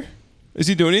Joey later? Is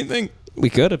he doing anything? We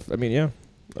could have. I mean, yeah,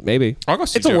 maybe. I'll go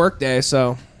see It's a Joey. work day,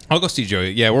 so I'll go see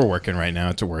Joey. Yeah, we're working right now.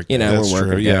 It's a work. you know That's we're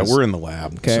working. true. Yeah, guys. we're in the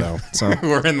lab. okay. So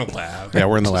we're in the lab. Yeah,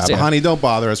 we're in the lab. Yeah. Honey, don't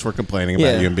bother us. We're complaining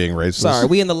about Yeah. you and being racist. sorry,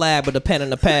 we in the lab with a pen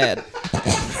and a pad.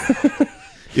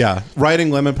 Yeah,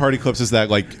 writing Lemon Party clips is that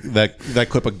like that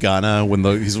clip of Gunna when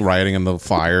he's writing and the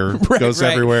fire goes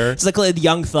Right. everywhere. It's like a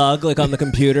young thug, like on the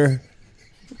computer.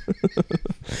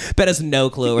 Ben has no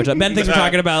clue. Ben thinks we're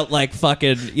talking about like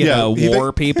fucking Yeah, know he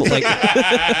war people. Like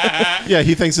Yeah,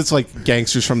 he thinks it's like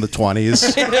gangsters from the 20s.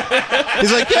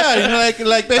 He's like, yeah, you know,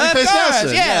 like Babyface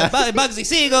Nelson. yeah, Bugsy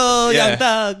Siegel, Yeah. young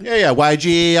thug, Yeah,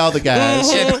 YG, all the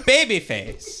guys. Yeah,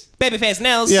 Babyface. Babyface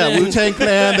Nelson. Yeah, Wu-Tang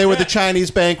Clan, they were the Chinese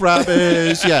bank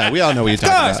robbers. Yeah, we all know what you're Of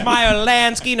talking course, about. Meyer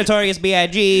Lansky, Notorious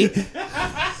B.I.G.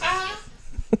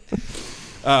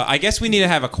 I guess we need to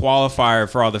have a qualifier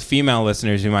for all the female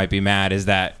listeners who might be mad. Is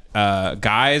that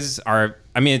guys are?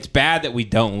 I mean, it's bad that we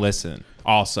don't listen.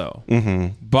 Also,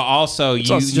 but also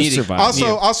you also just need to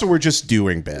survival. Also, we're just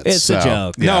doing bits. It's a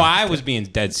joke. No, yeah. I was being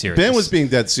dead serious. Ben was being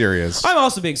dead serious. I'm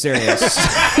also being serious.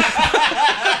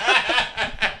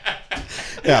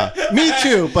 Yeah, me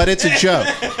too, but it's a joke.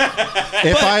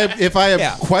 If I have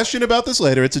Yeah. question about this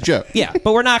later, it's a joke. Yeah,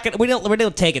 but we're not gonna. We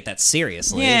don't take it that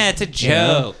seriously. Yeah, it's a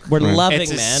joke. We're loving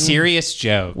It's a men. serious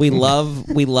joke. We love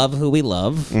who we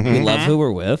love. We love who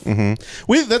we're with.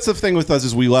 That's the thing with us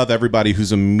is we love everybody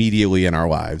who's immediately in our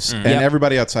lives, and Yep.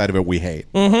 everybody outside of it we hate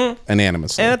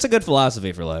unanimously. And that's a good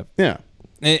philosophy for life. Yeah,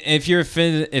 If you're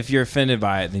offended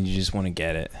by it, then you just want to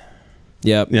get it.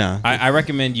 Yep. yeah. I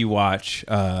recommend you watch.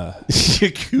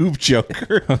 Yakub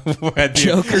Joker,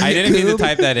 Joker I didn't mean to Yakub?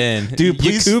 type that in, dude.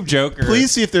 Please, Yakub Joker. Please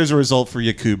see if there's a result for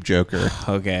Yakub Joker.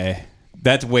 Okay,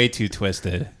 that's way too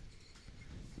twisted.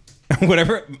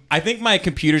 Whatever. I think my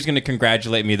computer's gonna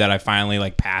congratulate me that I finally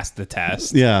like passed the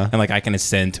test. Yeah. and like I can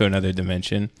ascend to another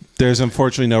dimension. There's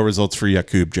unfortunately no results for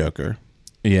Yakub Joker.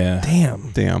 Yeah.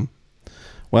 Damn.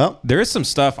 Well, There is some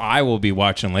stuff I will be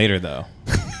watching later though.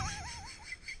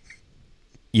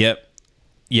 Yep.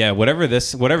 Yeah, whatever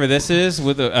this is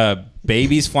with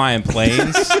babies flying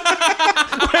planes.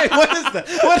 what is that?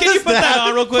 What Can you is put that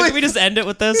on real quick? Can we just end it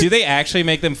with this? Do they actually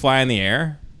make them fly in the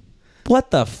air?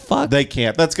 What the fuck? They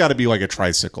can't. That's got to be like a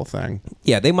tricycle thing.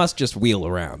 Yeah, they must just wheel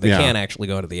around. They Yeah. can't actually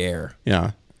go into the air.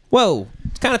 Yeah. Whoa,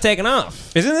 it's kind of taking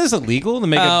off. Isn't this illegal to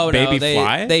make a baby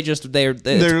fly? They're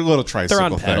They're little tricycle they're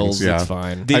on pedals. things. Yeah. It's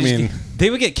fine. They I just mean- get- they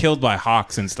would get killed by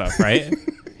hawks and stuff, right?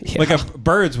 Like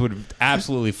birds would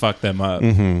absolutely fuck them up.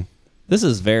 This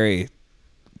is very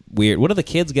weird. What do the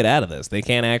kids get out of this? They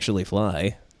can't actually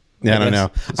fly. Yeah, I don't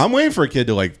know. guess. I'm waiting for a kid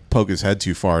to like poke his head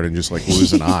too far and just like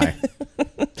lose an eye.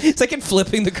 It's like in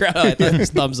flipping the crowd. I thought it was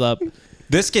thumbs up.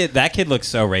 That kid looks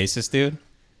so racist, dude.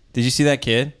 Did you see that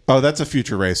kid? Oh, that's a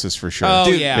future racist for sure. Oh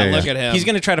Dude, yeah, look at him. He's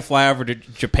gonna try to fly over to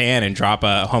Japan and drop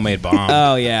a homemade bomb.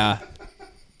 Oh yeah.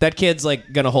 That kid's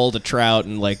like gonna hold a trout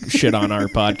and like shit on our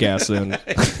podcast soon.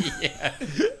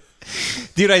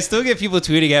 Dude, I still get people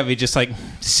tweeting at me just like,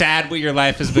 sad what your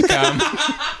life has become.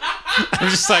 I'm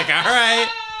just like, all right.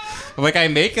 Like, I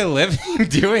make a living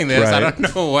doing this. I Right.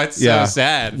 don't know what's Yeah. so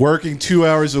sad. Working 2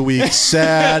 hours a week,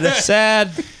 sad.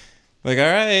 Sad. Like, all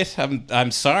right,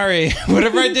 I'm sorry.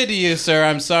 Whatever I did to you, sir,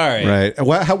 I'm sorry. Right.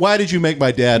 Why did you make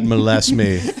my dad molest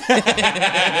me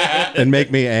and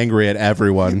make me angry at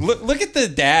everyone? Look at the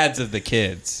dads of the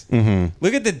kids. Mm-hmm.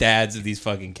 Look at the dads of these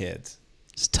fucking kids.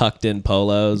 Just tucked in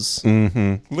polos.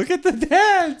 Look at the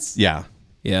dads. Yeah.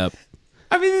 Yep.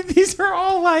 I mean, these are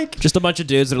all like... Just a bunch of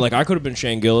dudes that are like, I could have been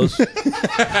Shane Gillis.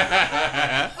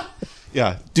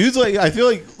 Yeah. Dudes like I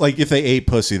feel like if they ate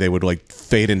pussy, they would like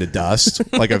fade into dust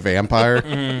like a vampire.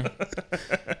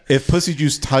 If pussy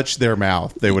juice touched their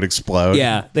mouth, they would explode.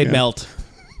 Yeah, they'd melt.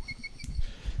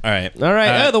 All right. All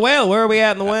right. Oh, the whale. Where are we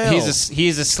at in the whale?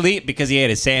 He's asleep because he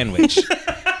ate a sandwich.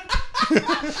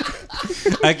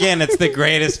 Again, it's the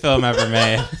greatest film ever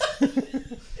made.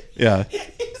 Yeah.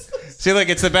 See, look,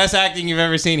 it's the best acting you've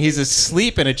ever seen. He's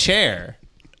asleep in a chair.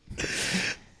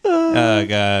 Oh,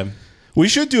 God. We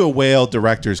should do a whale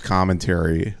director's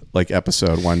commentary like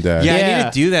episode one day. Yeah, I Yeah.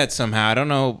 need to do that somehow. I don't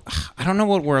know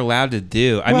what we're allowed to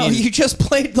do. I mean, you just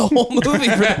played the whole movie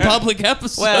for the public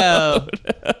episode. well,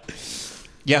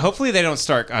 yeah. Hopefully they don't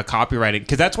start copyrighting,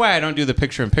 because that's why I don't do the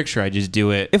picture-in-picture. I just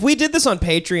do it. If we did this on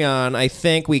Patreon, I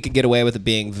think we could get away with it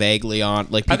being vaguely on,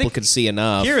 like people think could see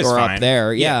enough. here is or fine. up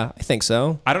there. Yeah. Yeah, I think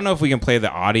so. I don't know if we can play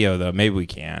the audio though. Maybe we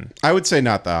can. I would say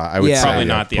not the. I would Yeah. say Probably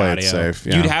not the play audio. It safe.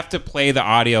 Yeah. You'd have to play the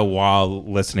audio while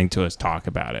listening to us talk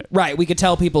about it. Right, we could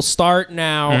tell people start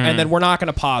now, and then we're not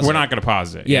going to pause. We're it. not going to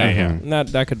pause it. Yeah, Yeah.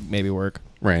 That could maybe work.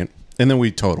 right, and then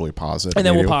we totally pause it, And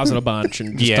then we'll immediately. pause it a bunch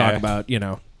and just Yeah. talk about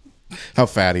how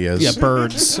fat he is.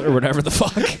 birds or whatever the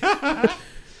fuck.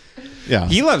 Yeah,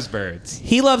 He loves birds.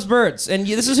 He loves birds, and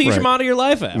this is who you should Right. model your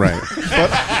life after. right.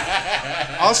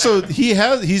 But also,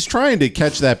 he's trying to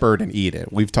catch that bird and eat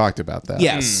it. We've talked about that.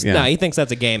 Yes. Yeah. No, he thinks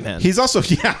that's a game hen. He's also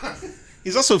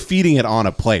he's also feeding it on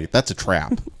a plate. That's a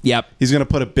trap. Yep. He's gonna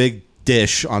put a big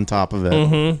dish on top of it.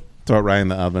 Mm-hmm. Throw it right in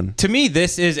the oven. To me,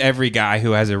 this is every guy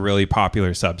who has a really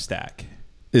popular Substack.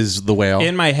 Is the whale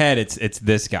In my head, it's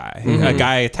this guy, a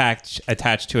guy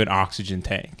attached to an oxygen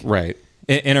tank right?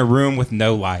 in a room with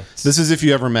no lights. This is if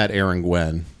you ever met Aaron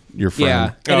Gwynn, your friend.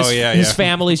 Yeah. And Oh, his, yeah, His yeah.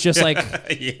 family's just like,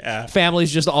 yeah.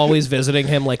 family's just always visiting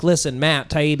him. Like, listen, Matt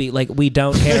Taibbi, like, we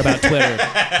don't care about Twitter.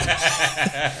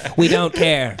 We don't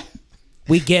care.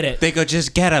 We get it. They go,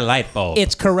 just get a light bulb.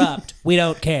 It's corrupt. We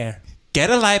don't care. Get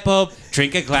a light bulb,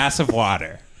 drink a glass of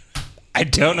water. I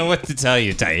don't know what to tell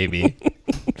you, Taibbi.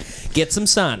 Get some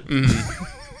sun.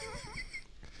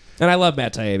 And I love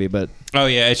Matt Taibbi, but Oh,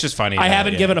 yeah, it's just funny. I though,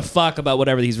 haven't yeah. given a fuck about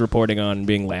whatever he's reporting on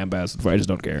being lambasted for. I just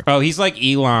don't care. Oh, he's like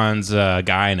Elon's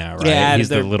guy now, right? Yeah, he's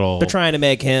they're, the little. They're trying to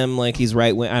make him like he's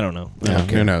right wing. I don't know. I Yeah, don't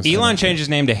care. who knows? Elon changed his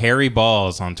name to Harry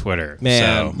Balls on Twitter.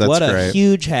 Man, So, That's what a great.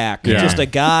 huge hack! Yeah. Just a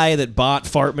guy that bought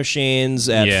fart machines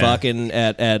at Yeah. fucking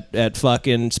at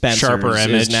fucking Spencer's Sharper is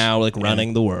Image. now like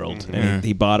running the world, and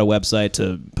he bought a website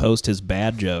to post his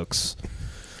bad jokes.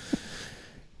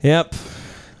 Yep.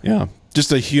 Yeah,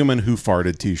 just a human who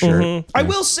farted T-shirt. I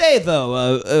will say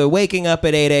though, waking up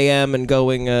at 8 a.m. and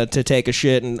going to take a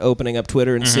shit and opening up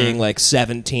Twitter and seeing like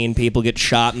 17 people get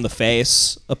shot in the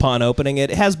face upon opening it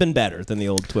has been better than the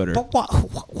old Twitter. But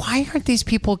why aren't these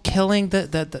people killing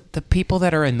the people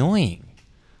that are annoying?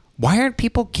 Why aren't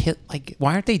people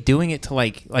why aren't they doing it to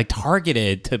like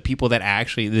targeted to people that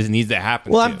actually this needs to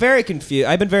happen? Well, to? I'm very confused.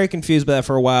 I've been very confused by that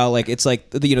for a while. Like, it's like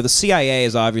the CIA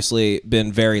has obviously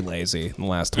been very lazy in the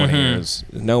last 20 years.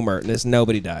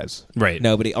 Nobody dies. Right.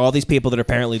 Nobody. All these people that are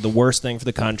apparently the worst thing for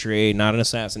the country. Not an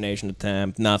assassination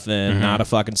attempt. Nothing. Not a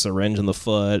fucking syringe in the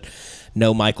foot.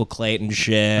 No Michael Clayton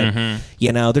shit.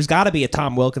 There's got to be a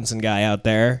Tom Wilkinson guy out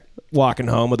there walking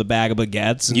home with a bag of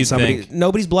baguettes, and You'd think.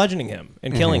 nobody's bludgeoning him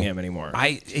and killing him anymore. You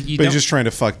But don't, he's just trying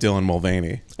to fuck Dylan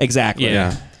Mulvaney. Exactly.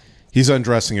 Yeah. He's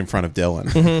undressing in front of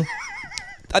Dylan.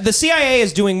 The CIA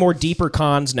is doing more deeper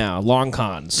cons now, long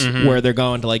cons, where they're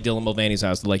going to like Dylan Mulvaney's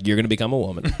house. They're like, "You're going to become a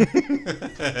woman,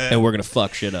 and we're going to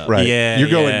fuck shit up." Right. Yeah, You're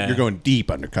going yeah. you're going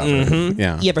deep undercover.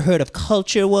 Yeah. You ever heard of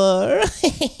culture war?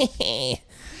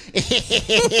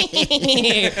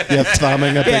 Yeah,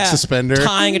 thumbing a big suspender.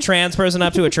 tying a trans person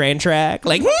up to a train track,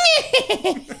 like.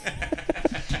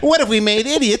 What if we made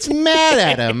idiots mad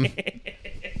at him?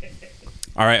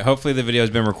 All right. Hopefully the video has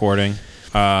been recording.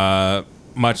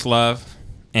 Much love,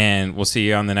 and we'll see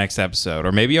you on the next episode,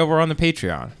 or maybe over on the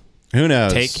Patreon. Who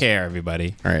knows? Take care,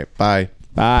 everybody. All right. Bye.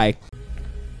 Bye.